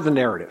the start of the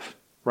narrative,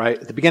 right,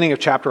 at the beginning of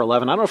chapter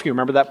 11, I don't know if you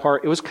remember that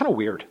part, it was kind of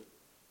weird,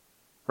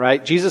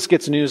 right? Jesus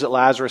gets news that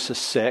Lazarus is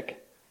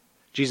sick.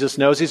 Jesus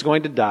knows he's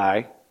going to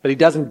die, but he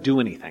doesn't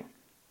do anything.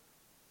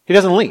 He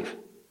doesn't leave,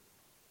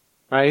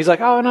 right? He's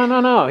like, oh,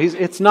 no.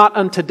 It's not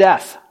unto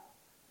death.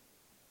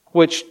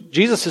 Which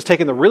Jesus has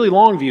taken the really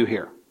long view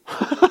here,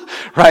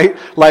 right?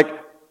 Like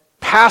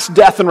past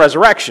death and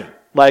resurrection.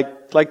 Like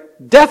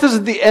death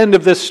isn't the end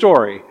of this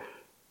story,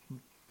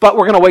 but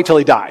we're going to wait till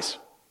he dies,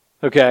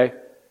 okay?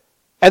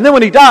 And then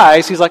when he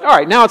dies, he's like, all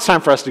right, now it's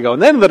time for us to go.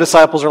 And then the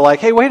disciples are like,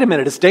 hey, wait a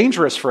minute, it's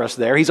dangerous for us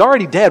there. He's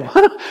already dead.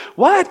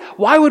 What?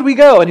 Why would we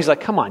go? And he's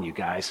like, come on, you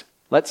guys.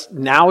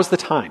 Now is the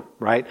time,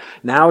 right?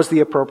 Now is the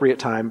appropriate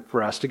time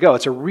for us to go.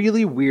 It's a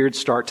really weird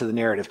start to the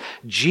narrative.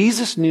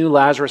 Jesus knew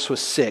Lazarus was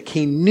sick.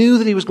 He knew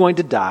that he was going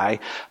to die,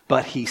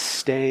 but he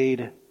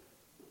stayed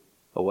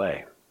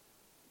away.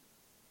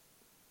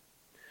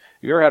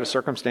 You ever had a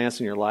circumstance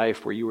in your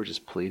life where you were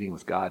just pleading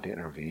with God to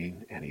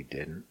intervene and He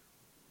didn't?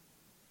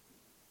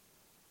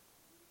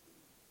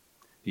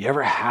 You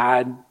ever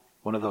had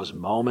one of those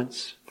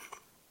moments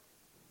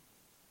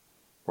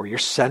where you're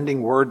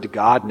sending word to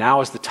God,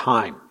 now is the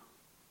time.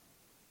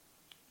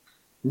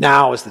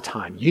 Now is the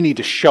time. You need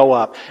to show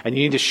up, and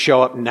you need to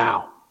show up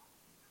now.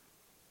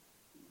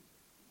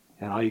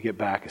 And all you get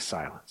back is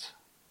silence.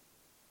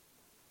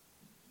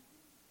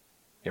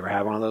 You ever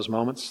have one of those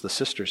moments? The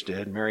sisters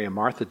did. Mary and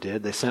Martha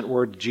did. They sent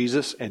word to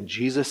Jesus, and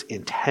Jesus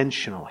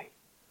intentionally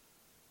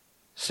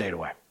stayed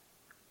away.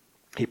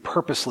 He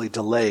purposely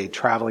delayed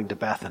traveling to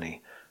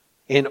Bethany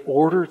in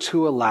order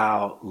to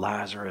allow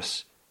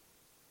Lazarus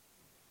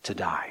to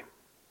die.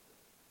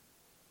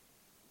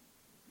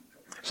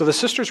 So the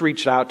sisters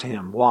reached out to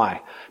him.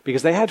 Why?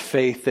 Because they had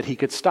faith that he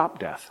could stop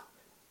death.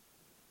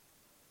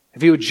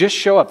 If he would just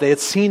show up, they had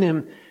seen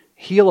him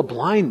heal a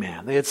blind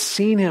man. They had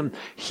seen him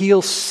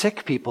heal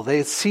sick people. They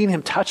had seen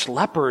him touch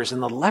lepers,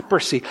 and the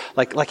leprosy,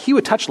 like he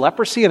would touch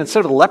leprosy, and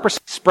instead of the leprosy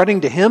spreading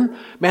to him,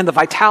 man, the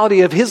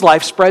vitality of his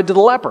life spread to the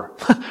leper,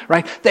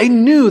 right? They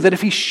knew that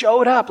if he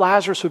showed up,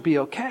 Lazarus would be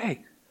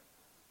okay.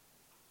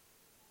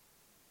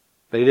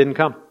 But he didn't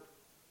come.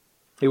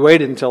 He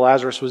waited until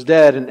Lazarus was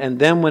dead, and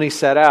then when he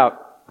set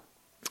out,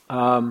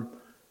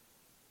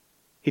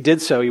 he did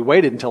so. He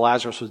waited until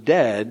Lazarus was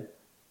dead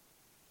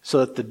so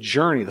that the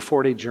journey, the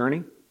 4-day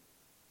journey,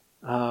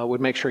 would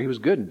make sure he was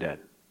good and dead.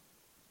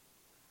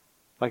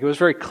 Like, it was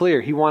very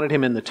clear. He wanted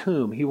him in the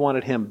tomb. He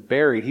wanted him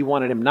buried. He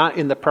wanted him not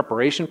in the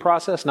preparation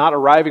process, not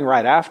arriving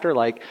right after.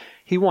 Like,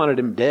 he wanted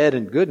him dead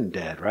and good and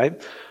dead,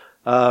 right?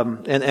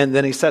 And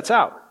then he sets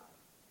out.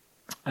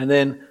 And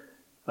then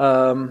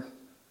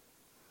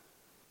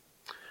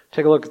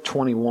take a look at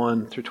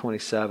 21 through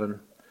 27.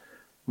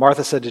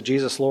 Martha said to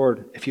Jesus,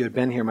 "Lord, if you had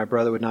been here, my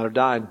brother would not have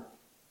died.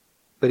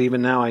 But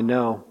even now I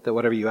know that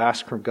whatever you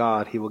ask from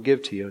God, He will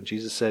give to you." And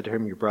Jesus said to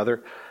him, "Your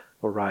brother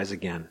will rise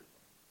again."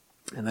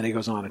 And then He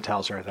goes on and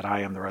tells her that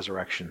I am the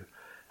resurrection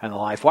and the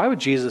life. Why would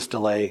Jesus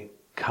delay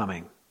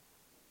coming?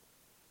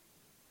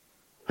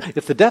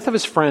 If the death of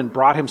his friend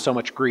brought him so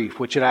much grief,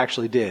 which it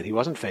actually did, he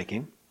wasn't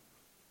faking,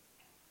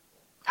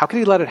 how could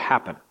He let it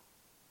happen?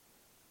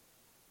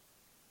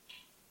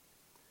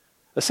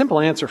 The simple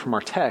answer from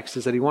our text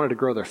is that He wanted to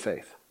grow their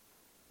faith.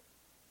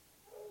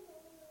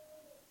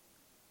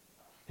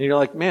 And you're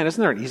like, man,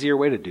 isn't there an easier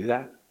way to do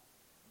that?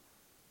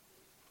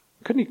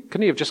 Couldn't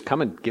he have just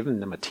come and given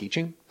them a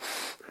teaching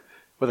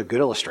with a good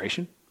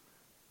illustration?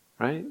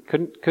 Right?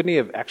 Couldn't He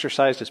have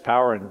exercised His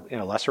power in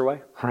a lesser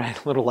way? Right?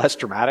 A little less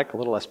dramatic, a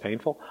little less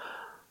painful.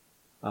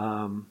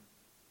 Why?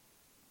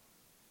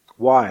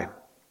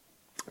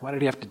 Why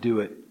did He have to do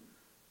it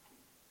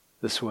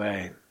this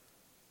way?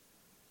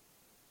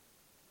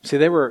 See,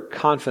 they were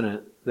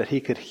confident that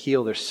He could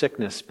heal their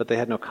sickness, but they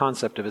had no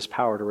concept of His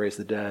power to raise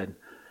the dead.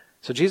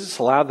 So Jesus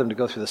allowed them to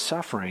go through the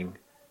suffering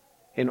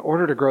in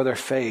order to grow their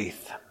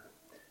faith.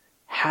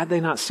 Had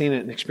they not seen it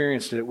and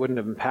experienced it, it wouldn't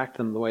have impacted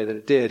them the way that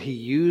it did. He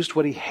used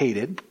what He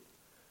hated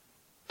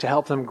to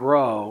help them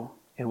grow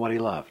in what He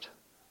loved.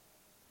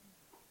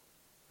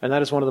 And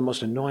that is one of the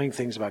most annoying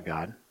things about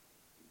God,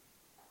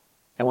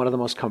 and one of the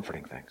most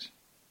comforting things.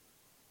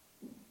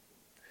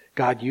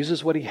 God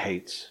uses what He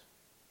hates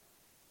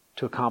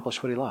to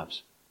accomplish what He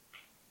loves.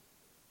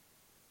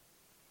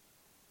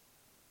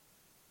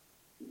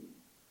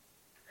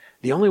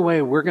 The only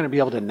way we're going to be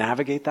able to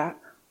navigate that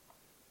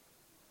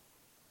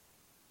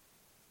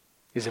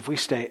is if we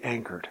stay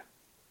anchored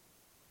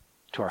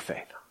to our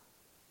faith.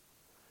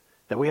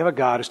 That we have a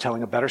God who's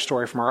telling a better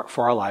story for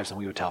our lives than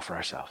we would tell for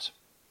ourselves.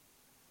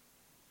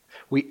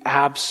 We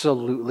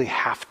absolutely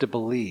have to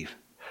believe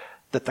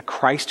that the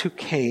Christ who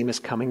came is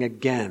coming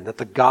again, that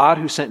the God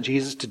who sent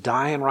Jesus to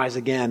die and rise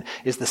again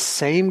is the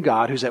same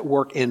God who's at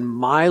work in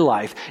my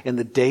life, in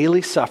the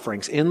daily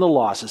sufferings, in the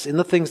losses, in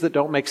the things that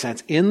don't make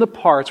sense, in the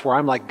parts where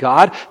I'm like,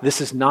 God, this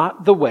is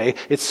not the way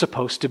it's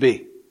supposed to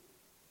be.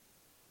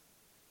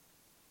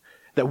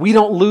 That we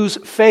don't lose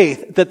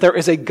faith that there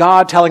is a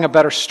God telling a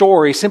better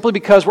story simply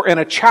because we're in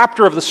a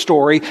chapter of the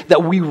story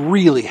that we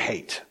really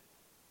hate.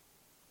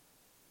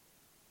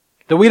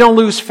 That we don't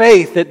lose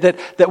faith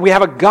that we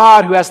have a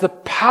God who has the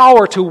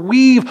power to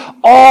weave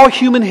all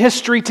human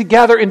history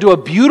together into a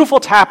beautiful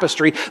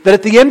tapestry that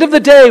at the end of the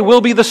day will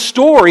be the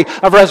story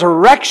of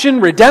resurrection,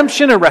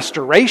 redemption, and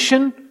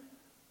restoration.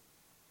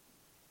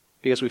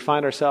 Because we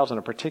find ourselves in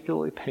a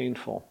particularly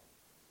painful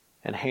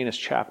and heinous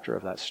chapter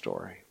of that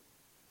story.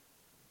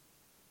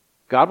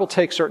 God will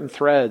take certain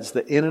threads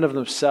that in and of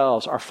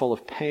themselves are full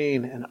of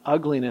pain and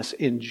ugliness,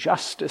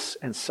 injustice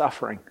and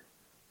suffering.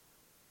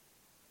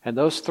 And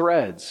those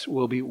threads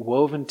will be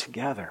woven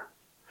together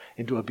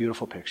into a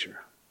beautiful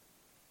picture.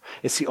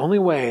 It's the only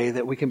way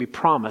that we can be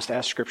promised,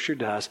 as Scripture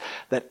does,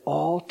 that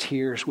all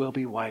tears will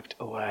be wiped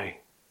away.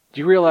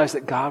 Do you realize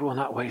that God will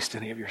not waste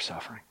any of your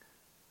suffering?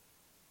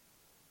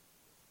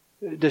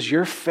 Does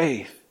your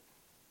faith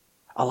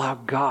allow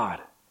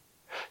God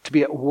to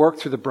be at work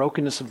through the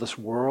brokenness of this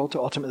world to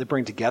ultimately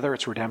bring together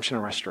its redemption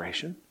and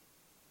restoration?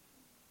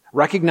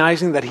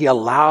 Recognizing that he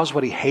allows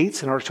what he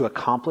hates in order to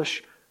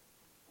accomplish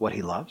what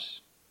he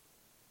loves?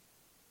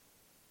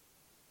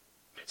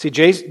 See,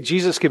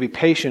 Jesus could be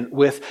patient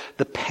with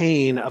the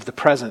pain of the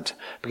present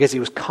because he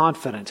was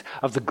confident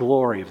of the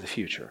glory of the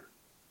future.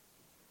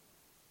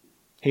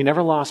 He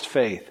never lost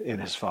faith in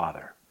his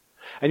Father.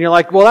 And you're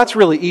like, well, that's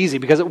really easy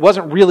because it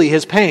wasn't really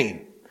his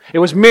pain. It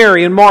was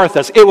Mary and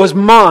Martha's. It was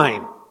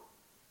mine.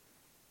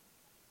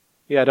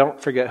 Yeah,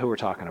 don't forget who we're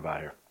talking about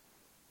here.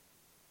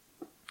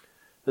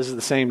 This is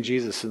the same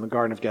Jesus in the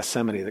Garden of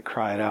Gethsemane that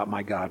cried out,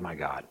 my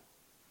God,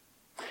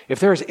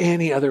 if there is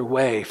any other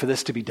way for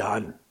this to be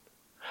done,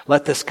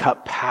 let this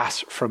cup pass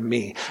from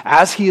me.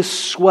 As he is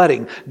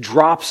sweating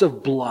drops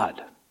of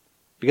blood,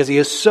 because he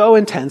is so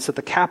intense that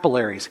the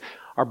capillaries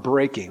are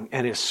breaking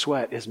and his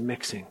sweat is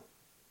mixing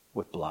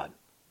with blood.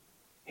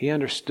 He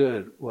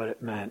understood what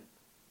it meant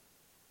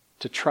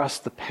to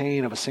trust the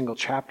pain of a single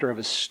chapter of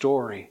his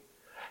story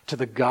to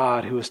the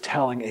God who is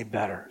telling a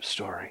better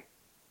story.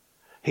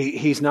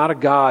 He's not a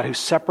God who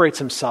separates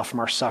himself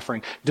from our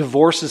suffering,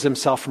 divorces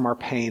himself from our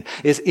pain,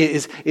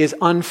 is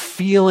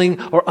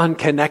unfeeling or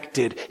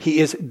unconnected. He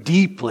is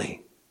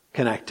deeply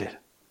connected.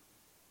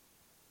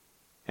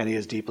 And he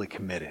is deeply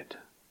committed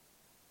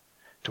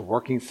to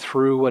working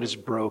through what is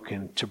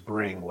broken to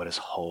bring what is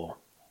whole,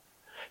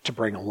 to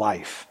bring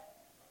life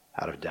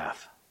out of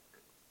death.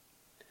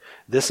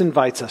 This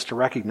invites us to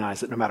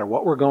recognize that no matter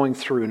what we're going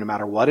through, no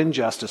matter what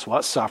injustice,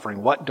 what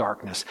suffering, what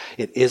darkness,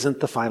 it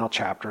isn't the final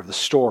chapter of the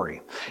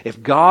story.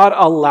 If God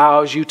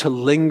allows you to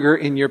linger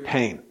in your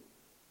pain,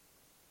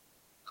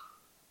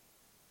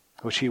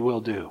 which he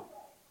will do,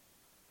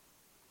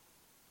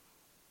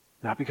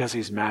 not because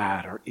he's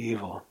mad or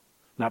evil,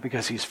 not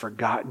because he's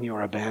forgotten you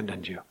or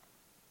abandoned you.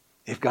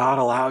 If God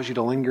allows you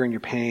to linger in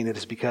your pain, it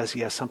is because he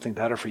has something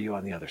better for you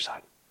on the other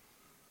side.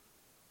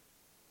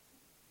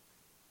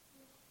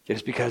 It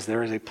is because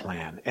there is a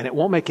plan, and it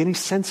won't make any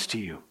sense to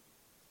you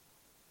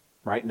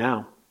right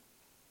now.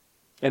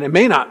 And it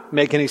may not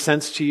make any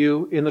sense to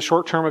you in the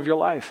short term of your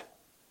life.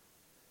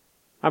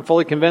 I'm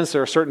fully convinced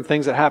there are certain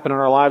things that happen in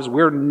our lives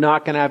we're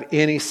not going to have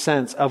any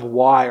sense of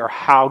why or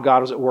how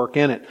God was at work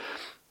in it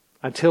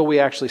until we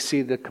actually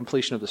see the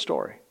completion of the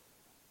story.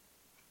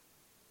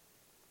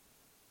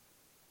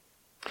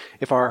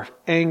 If our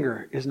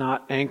anger is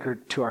not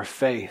anchored to our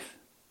faith,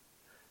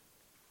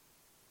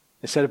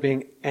 instead of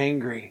being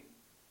angry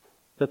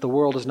that the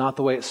world is not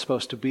the way it's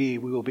supposed to be,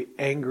 we will be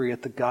angry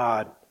at the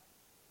God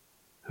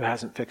who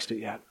hasn't fixed it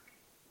yet.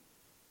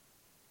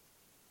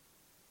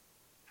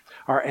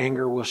 Our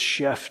anger will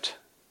shift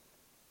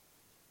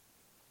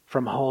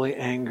from holy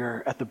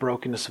anger at the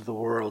brokenness of the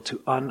world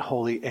to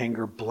unholy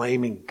anger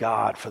blaming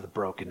God for the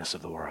brokenness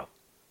of the world,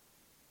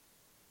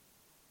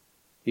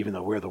 even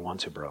though we're the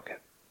ones who broke it.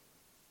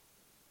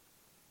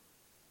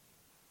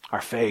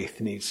 Our faith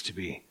needs to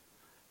be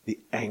the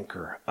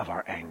anchor of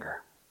our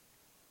anger,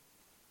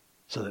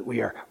 so that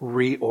we are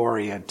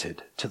reoriented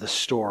to the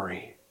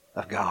story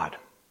of God.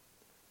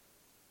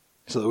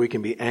 So that we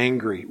can be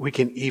angry, we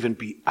can even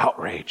be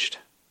outraged,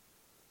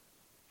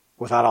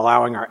 without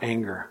allowing our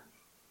anger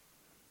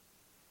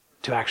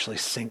to actually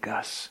sink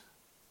us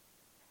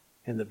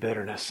in the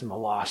bitterness and the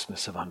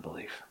lostness of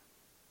unbelief.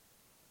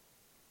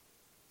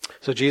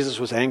 So Jesus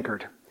was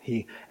anchored.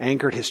 He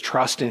anchored his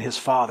trust in his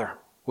Father,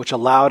 which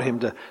allowed him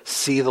to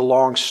see the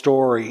long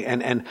story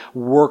and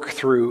work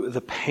through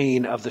the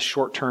pain of the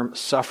short-term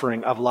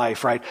suffering of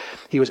life, right?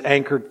 He was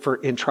anchored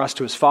in trust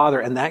to his Father,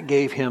 and that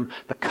gave him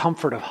the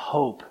comfort of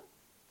hope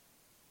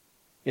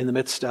in the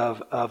midst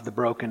of the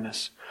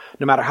brokenness.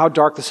 No matter how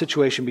dark the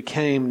situation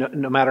became,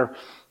 no matter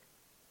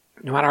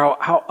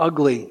how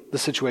ugly the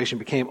situation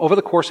became, over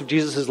the course of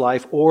Jesus'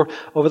 life or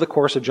over the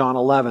course of John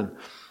 11,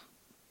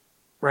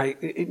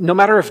 right? No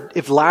matter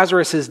if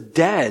Lazarus is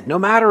dead, no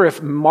matter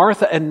if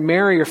Martha and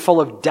Mary are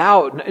full of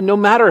doubt, no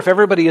matter if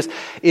everybody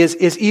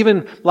is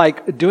even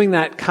like doing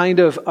that kind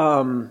of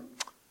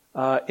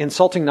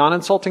insulting,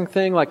 non-insulting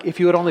thing, like if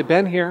you had only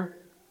been here,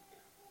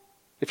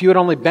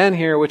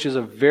 which is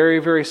a very,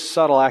 very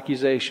subtle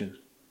accusation.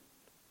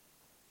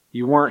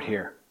 You weren't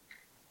here.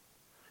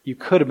 You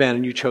could have been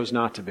and you chose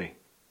not to be.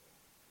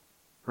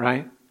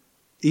 Right?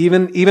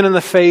 Even in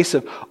the face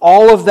of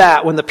all of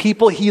that, when the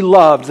people he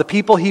loved, the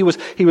people he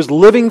was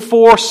living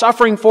for,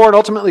 suffering for, and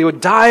ultimately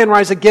would die and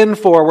rise again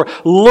for, were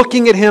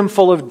looking at him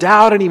full of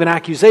doubt and even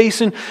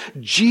accusation,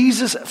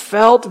 Jesus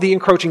felt the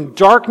encroaching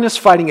darkness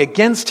fighting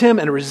against him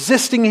and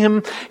resisting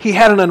him. He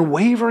had an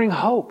unwavering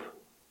hope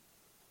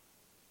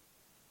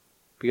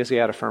because he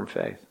had a firm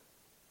faith.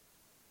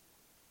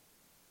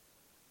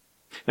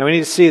 Now we need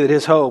to see that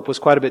his hope was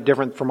quite a bit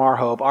different from our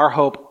hope. Our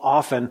hope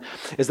often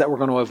is that we're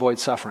going to avoid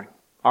suffering.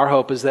 Our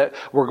hope is that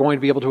we're going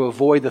to be able to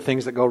avoid the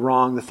things that go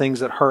wrong, the things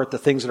that hurt, the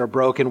things that are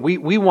broken.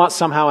 We want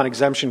somehow an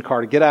exemption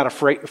card, a get out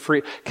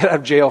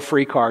of jail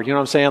free card. You know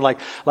what I'm saying?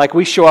 Like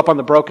we show up on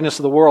the brokenness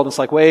of the world and it's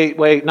like,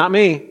 wait, not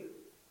me.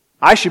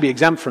 I should be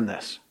exempt from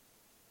this.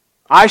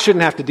 I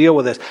shouldn't have to deal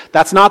with this.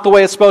 That's not the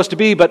way it's supposed to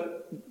be,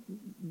 but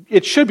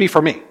it should be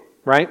for me,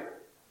 right?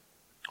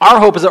 Our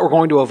hope is that we're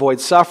going to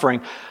avoid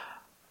suffering.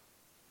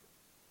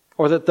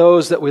 or that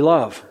those that we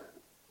love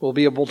will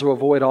be able to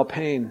avoid all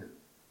pain.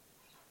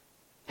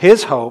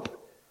 His hope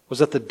was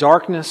that the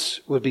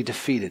darkness would be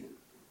defeated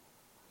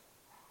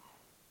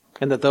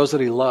and that those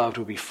that he loved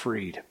would be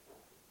freed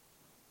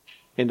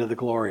into the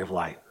glory of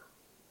light.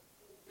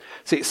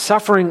 See,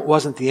 suffering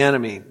wasn't the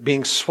enemy.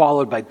 Being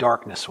swallowed by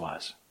darkness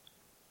was.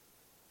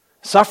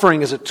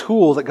 Suffering is a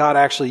tool that God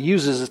actually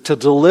uses to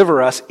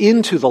deliver us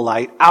into the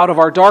light out of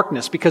our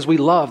darkness because we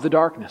love the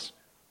darkness.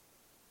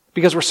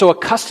 Because we're so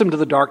accustomed to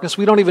the darkness,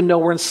 we don't even know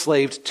we're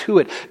enslaved to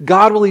it.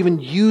 God will even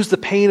use the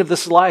pain of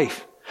this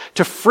life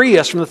to free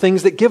us from the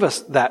things that give us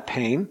that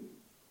pain,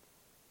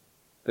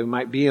 that we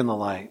might be in the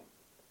light.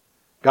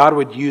 God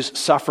would use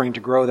suffering to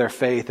grow their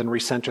faith and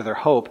recenter their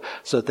hope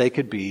so that they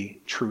could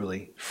be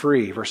truly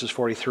free. Verses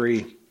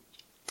 43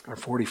 or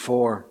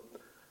 44.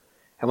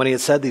 And when he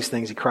had said these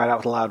things, he cried out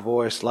with a loud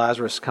voice,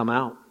 "Lazarus, come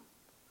out."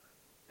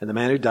 And the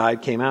man who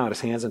died came out,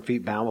 his hands and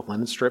feet bound with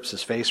linen strips,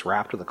 his face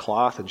wrapped with a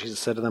cloth. And Jesus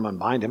said to them,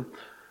 "Unbind him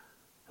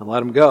and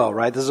let him go."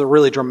 Right? This is a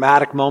really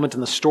dramatic moment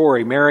in the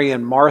story. Mary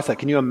and Martha,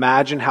 can you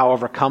imagine how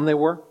overcome they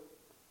were?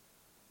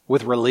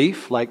 With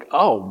relief, like,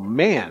 oh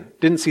man,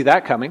 didn't see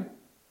that coming.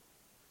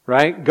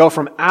 Right? Go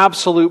from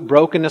absolute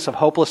brokenness of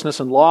hopelessness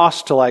and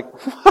loss to like,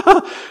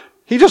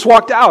 he just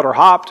walked out or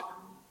hopped.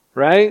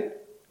 Right?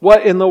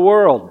 What in the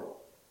world?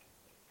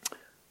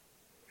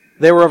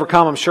 They were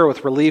overcome, I'm sure,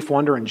 with relief,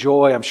 wonder, and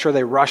joy. I'm sure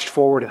they rushed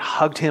forward and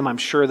hugged him. I'm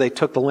sure they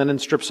took the linen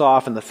strips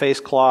off and the face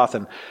cloth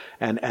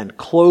and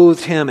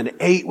clothed him and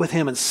ate with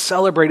him and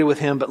celebrated with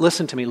him. But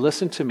listen to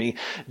me.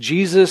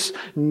 Jesus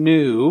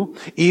knew,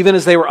 even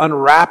as they were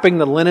unwrapping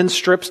the linen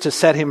strips to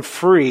set him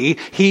free,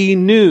 he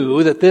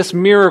knew that this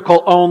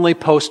miracle only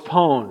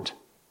postponed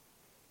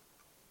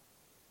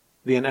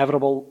the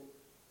inevitable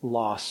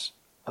loss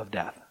of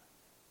death.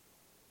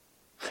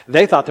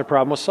 They thought their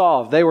problem was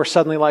solved. They were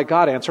suddenly like,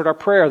 God answered our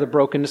prayer. The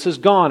brokenness is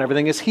gone.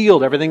 Everything is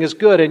healed. Everything is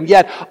good. And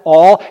yet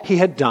all he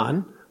had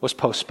done was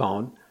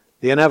postpone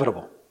the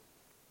inevitable.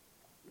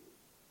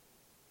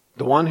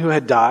 The one who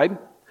had died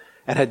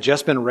and had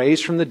just been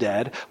raised from the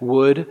dead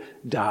would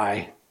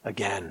die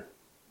again.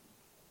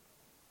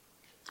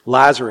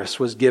 Lazarus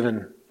was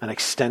given an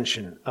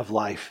extension of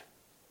life.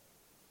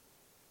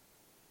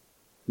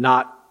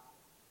 Not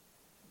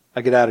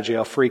a get out of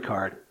jail free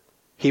card.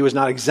 He was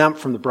not exempt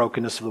from the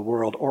brokenness of the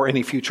world or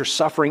any future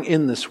suffering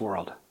in this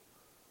world.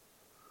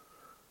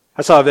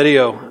 I saw a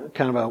video,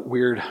 kind of a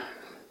weird,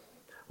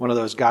 one of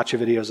those gotcha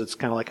videos that's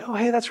kind of like, oh,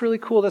 hey, that's really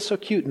cool, that's so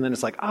cute. And then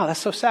it's like, oh,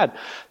 that's so sad.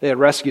 They had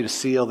rescued a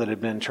seal that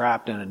had been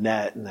trapped in a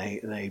net, and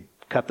they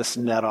cut this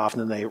net off,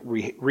 and then they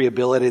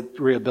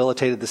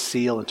rehabilitated the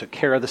seal and took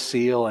care of the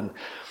seal. And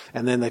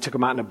then they took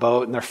him out in a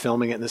boat, and they're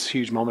filming it in this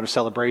huge moment of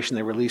celebration.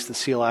 They release the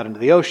seal out into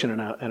the ocean,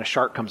 and a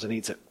shark comes and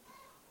eats it.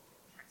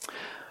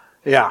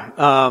 Yeah,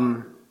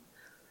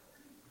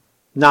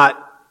 not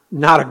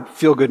a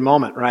feel-good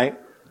moment, right?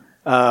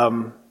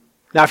 Now,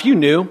 if you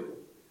knew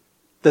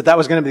that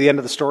was going to be the end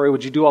of the story,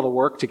 would you do all the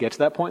work to get to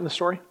that point in the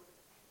story?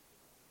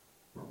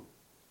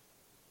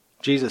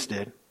 Jesus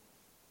did.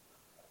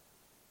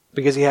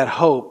 Because he had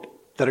hope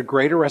that a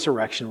greater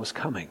resurrection was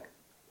coming.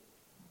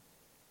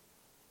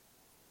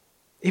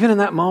 Even in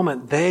that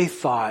moment, they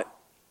thought,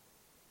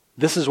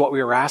 this is what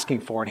we were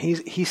asking for. And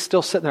he's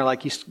still sitting there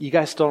like, you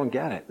guys still don't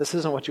get it. This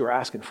isn't what you were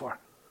asking for.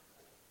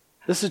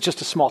 This is just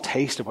a small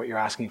taste of what you're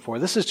asking for.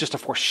 This is just a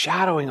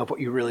foreshadowing of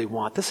what you really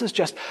want. This is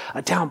just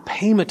a down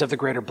payment of the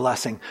greater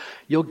blessing.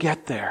 You'll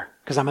get there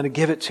because I'm going to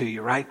give it to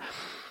you, right?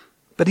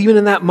 But even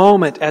in that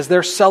moment, as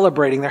they're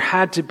celebrating, there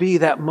had to be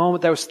that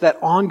moment, there was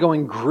that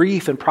ongoing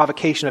grief and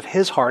provocation of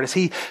his heart as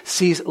he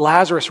sees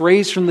Lazarus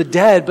raised from the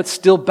dead, but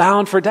still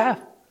bound for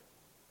death.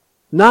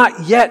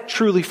 Not yet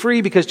truly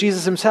free because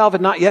Jesus himself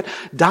had not yet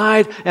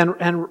died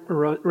and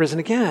risen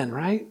again,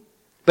 right?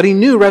 But he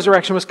knew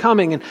resurrection was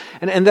coming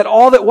and that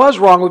all that was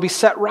wrong would be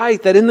set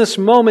right. That in this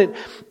moment,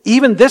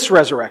 even this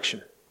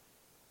resurrection,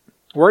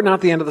 were it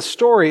not the end of the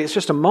story, it's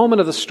just a moment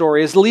of the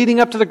story, is leading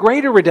up to the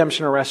greater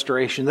redemption or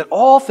restoration, that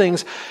all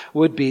things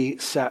would be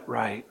set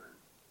right.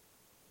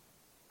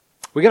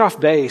 We get off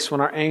base when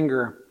our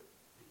anger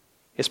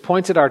is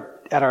pointed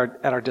at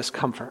our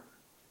discomfort,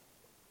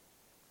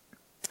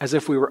 as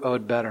if we were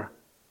owed better.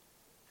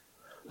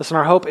 Listen,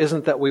 our hope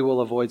isn't that we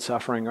will avoid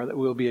suffering or that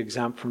we will be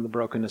exempt from the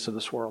brokenness of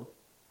this world.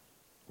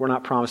 We're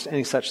not promised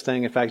any such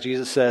thing. In fact,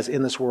 Jesus says,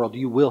 in this world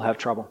you will have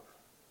trouble.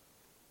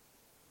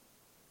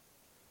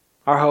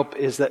 Our hope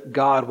is that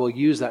God will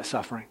use that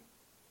suffering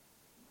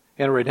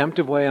in a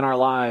redemptive way in our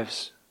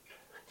lives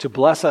to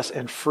bless us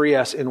and free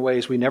us in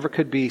ways we never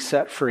could be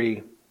set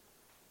free.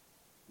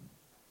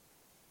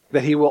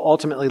 That he will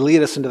ultimately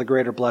lead us into the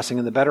greater blessing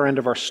and the better end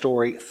of our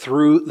story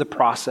through the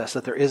process,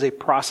 that there is a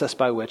process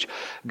by which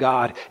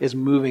God is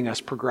moving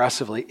us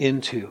progressively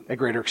into a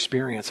greater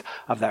experience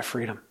of that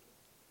freedom.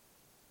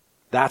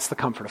 That's the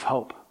comfort of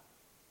hope.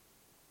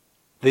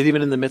 That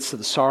even in the midst of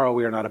the sorrow,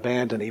 we are not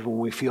abandoned. Even when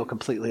we feel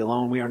completely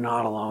alone, we are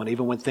not alone.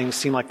 Even when things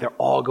seem like they're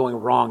all going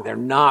wrong, they're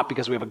not,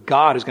 because we have a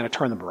God who's going to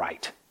turn them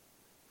right.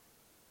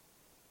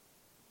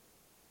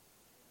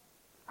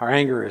 Our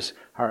anger is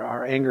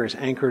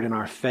anchored in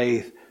our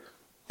faith.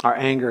 Our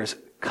anger is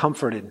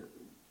comforted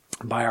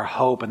by our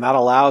hope, and that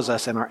allows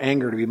us in our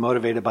anger to be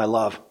motivated by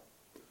love.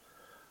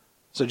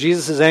 So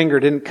Jesus' anger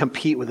didn't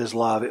compete with his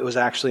love. It was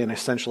actually an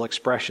essential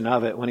expression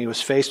of it. When he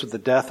was faced with the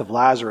death of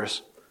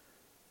Lazarus,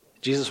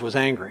 Jesus was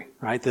angry,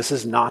 right? This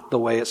is not the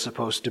way it's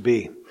supposed to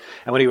be.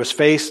 And when he was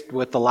faced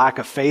with the lack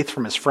of faith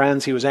from his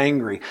friends, he was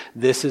angry.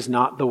 This is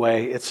not the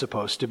way it's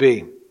supposed to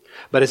be.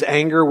 But his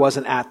anger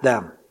wasn't at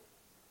them.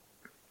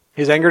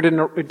 His anger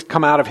didn't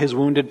come out of his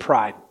wounded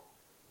pride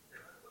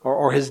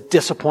or his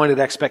disappointed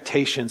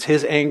expectations.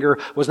 His anger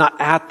was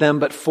not at them,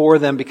 but for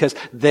them, because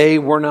they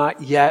were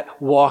not yet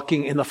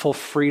walking in the full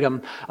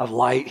freedom of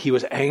light. He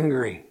was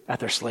angry at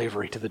their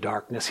slavery to the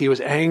darkness. He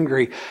was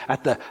angry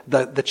at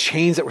the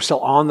chains that were still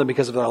on them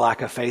because of their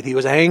lack of faith. He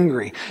was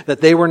angry that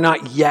they were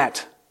not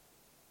yet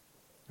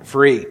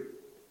free.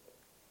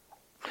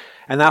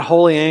 And that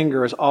holy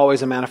anger is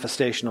always a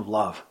manifestation of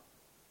love.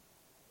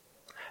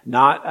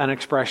 Not an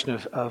expression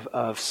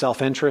of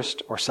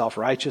self-interest or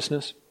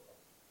self-righteousness.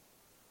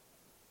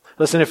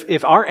 Listen,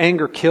 if our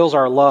anger kills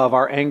our love,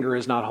 our anger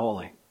is not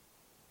holy.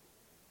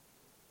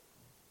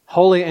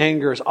 Holy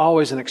anger is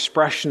always an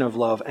expression of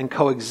love and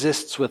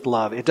coexists with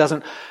love. It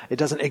doesn't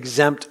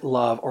exempt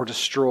love or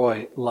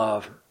destroy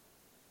love.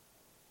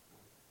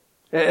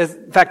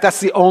 In fact, that's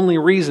the only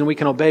reason we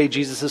can obey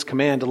Jesus'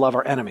 command to love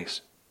our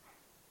enemies.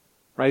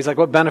 Right? He's like,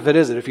 what benefit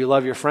is it if you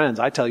love your friends?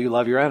 I tell you,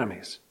 love your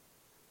enemies.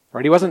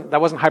 Right? That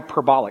wasn't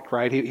hyperbolic,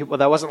 right?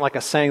 That wasn't like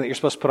a saying that you're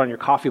supposed to put on your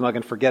coffee mug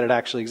and forget it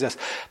actually exists.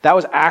 That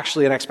was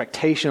actually an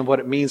expectation of what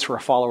it means for a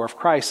follower of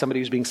Christ,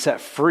 somebody who's being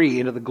set free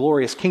into the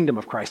glorious kingdom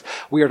of Christ.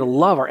 We are to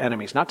love our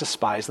enemies, not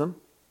despise them,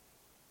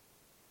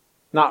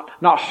 not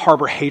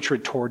harbor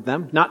hatred toward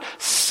them, not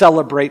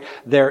celebrate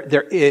their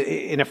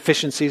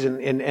inefficiencies and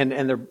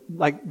their,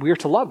 like, we are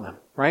to love them,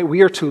 right?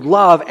 We are to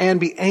love and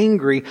be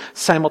angry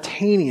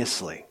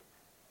simultaneously.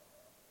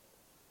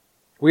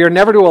 We are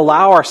never to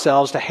allow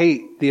ourselves to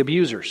hate the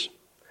abusers,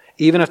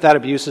 even if that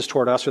abuse is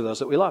toward us or those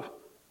that we love.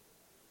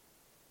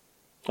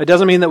 It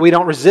doesn't mean that we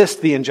don't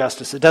resist the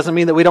injustice. It doesn't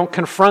mean that we don't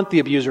confront the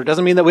abuser. It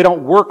doesn't mean that we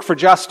don't work for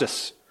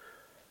justice.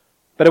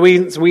 But it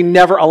means we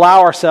never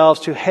allow ourselves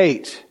to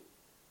hate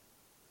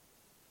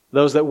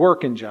those that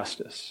work in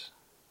justice.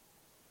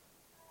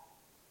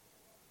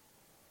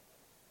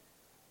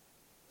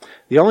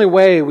 The only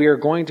way we are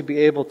going to be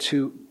able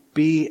to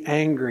be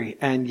angry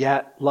and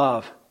yet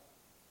love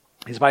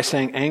is by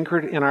staying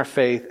anchored in our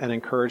faith and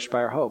encouraged by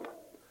our hope.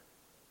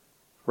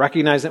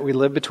 Recognize that we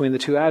live between the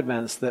two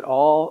advents, that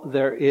all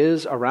there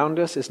is around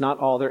us is not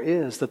all there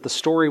is, that the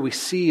story we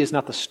see is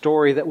not the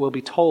story that will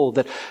be told,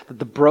 that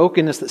the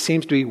brokenness that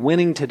seems to be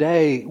winning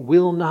today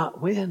will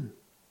not win.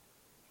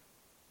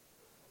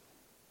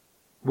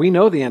 We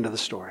know the end of the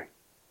story.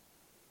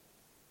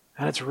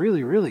 And it's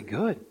really, really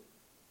good.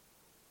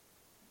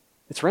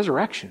 It's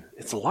resurrection.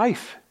 It's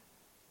life.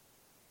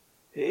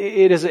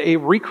 It is a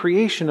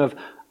recreation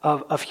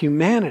of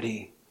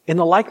humanity in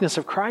the likeness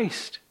of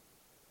Christ,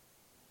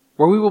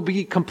 where we will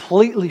be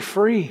completely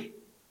free,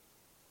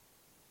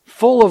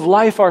 full of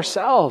life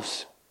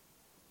ourselves,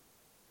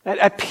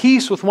 at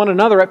peace with one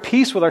another, at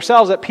peace with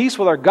ourselves, at peace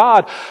with our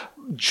God,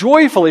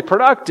 joyfully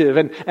productive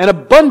and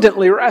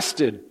abundantly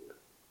rested.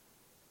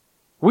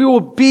 We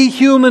will be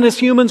human as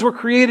humans were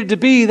created to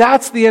be.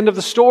 That's the end of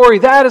the story.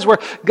 That is where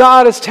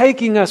God is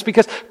taking us,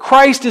 because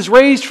Christ is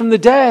raised from the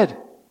dead.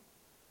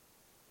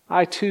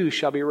 I too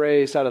shall be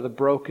raised out of the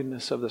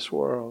brokenness of this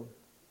world.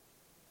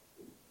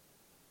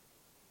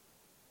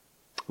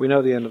 We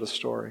know the end of the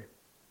story.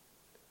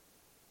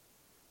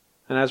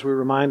 And as we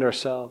remind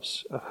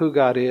ourselves of who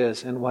God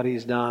is and what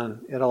He's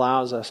done, it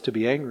allows us to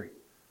be angry,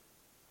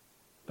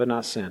 but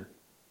not sin.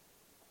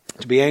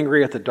 To be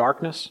angry at the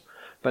darkness,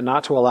 but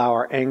not to allow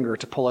our anger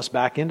to pull us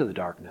back into the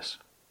darkness.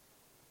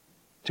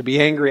 To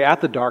be angry at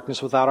the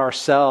darkness without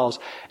ourselves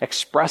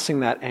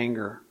expressing that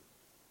anger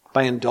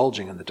by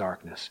indulging in the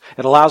darkness.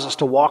 It allows us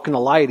to walk in the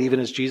light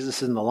even as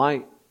Jesus is in the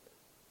light.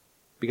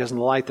 Because in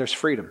the light there's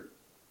freedom.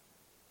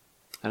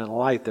 And in the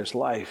light there's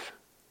life.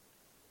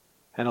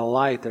 And in the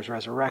light there's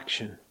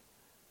resurrection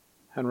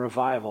and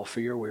revival for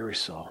your weary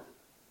soul. All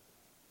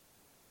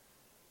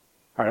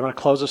right, I'm going to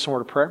close this in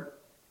word of prayer.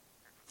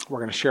 We're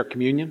going to share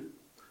communion.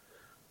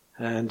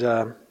 And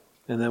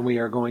then we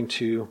are going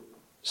to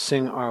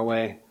sing our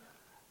way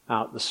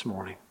out this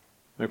morning.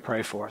 Let me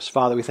pray for us.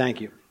 Father, we thank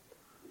you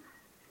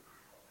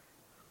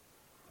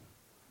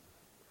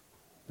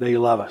that you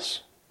love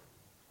us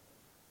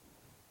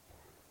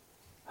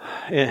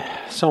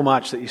so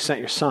much that you sent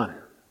your Son.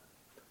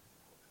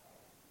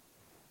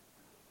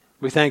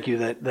 We thank you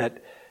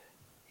that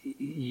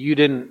you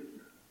didn't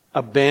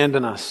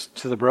abandon us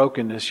to the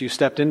brokenness. You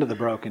stepped into the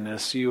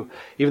brokenness. Even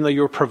though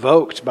you were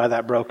provoked by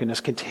that brokenness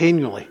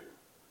continually,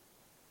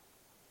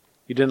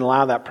 you didn't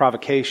allow that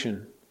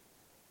provocation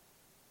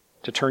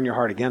to turn your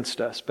heart against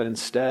us, but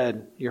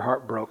instead your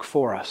heart broke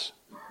for us.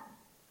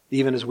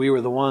 Even as we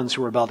were the ones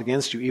who rebelled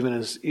against you,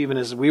 even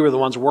as we were the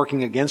ones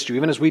working against you,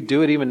 even as we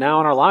do it even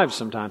now in our lives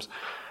sometimes.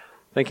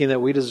 thinking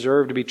that we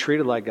deserve to be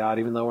treated like God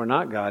even though we're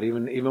not God,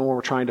 even when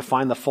we're trying to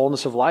find the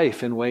fullness of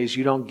life in ways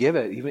you don't give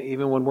it,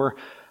 even when we're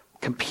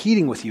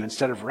competing with you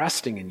instead of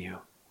resting in you.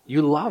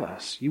 You love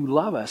us. You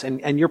love us.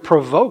 And you're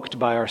provoked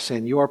by our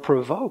sin. You are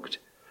provoked.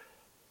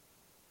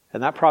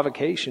 And that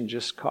provocation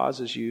just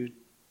causes you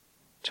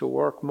to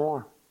work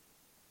more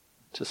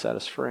to set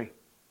us free.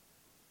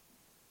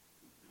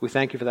 We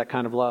thank you for that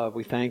kind of love.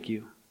 We thank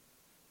you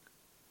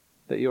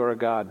that you are a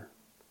God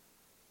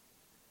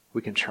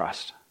we can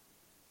trust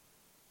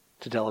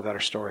to tell a better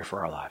story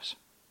for our lives.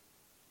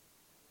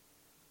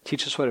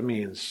 Teach us what it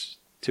means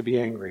to be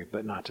angry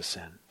but not to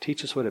sin.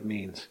 Teach us what it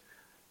means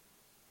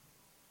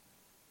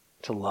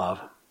to love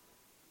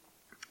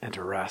and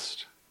to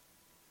rest,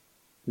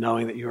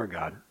 knowing that you are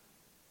God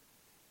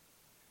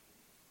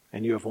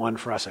and you have won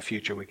for us a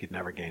future we could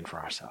never gain for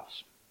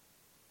ourselves.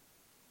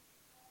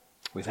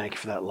 We thank you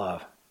for that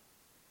love.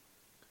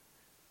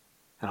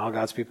 And all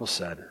God's people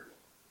said,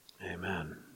 amen.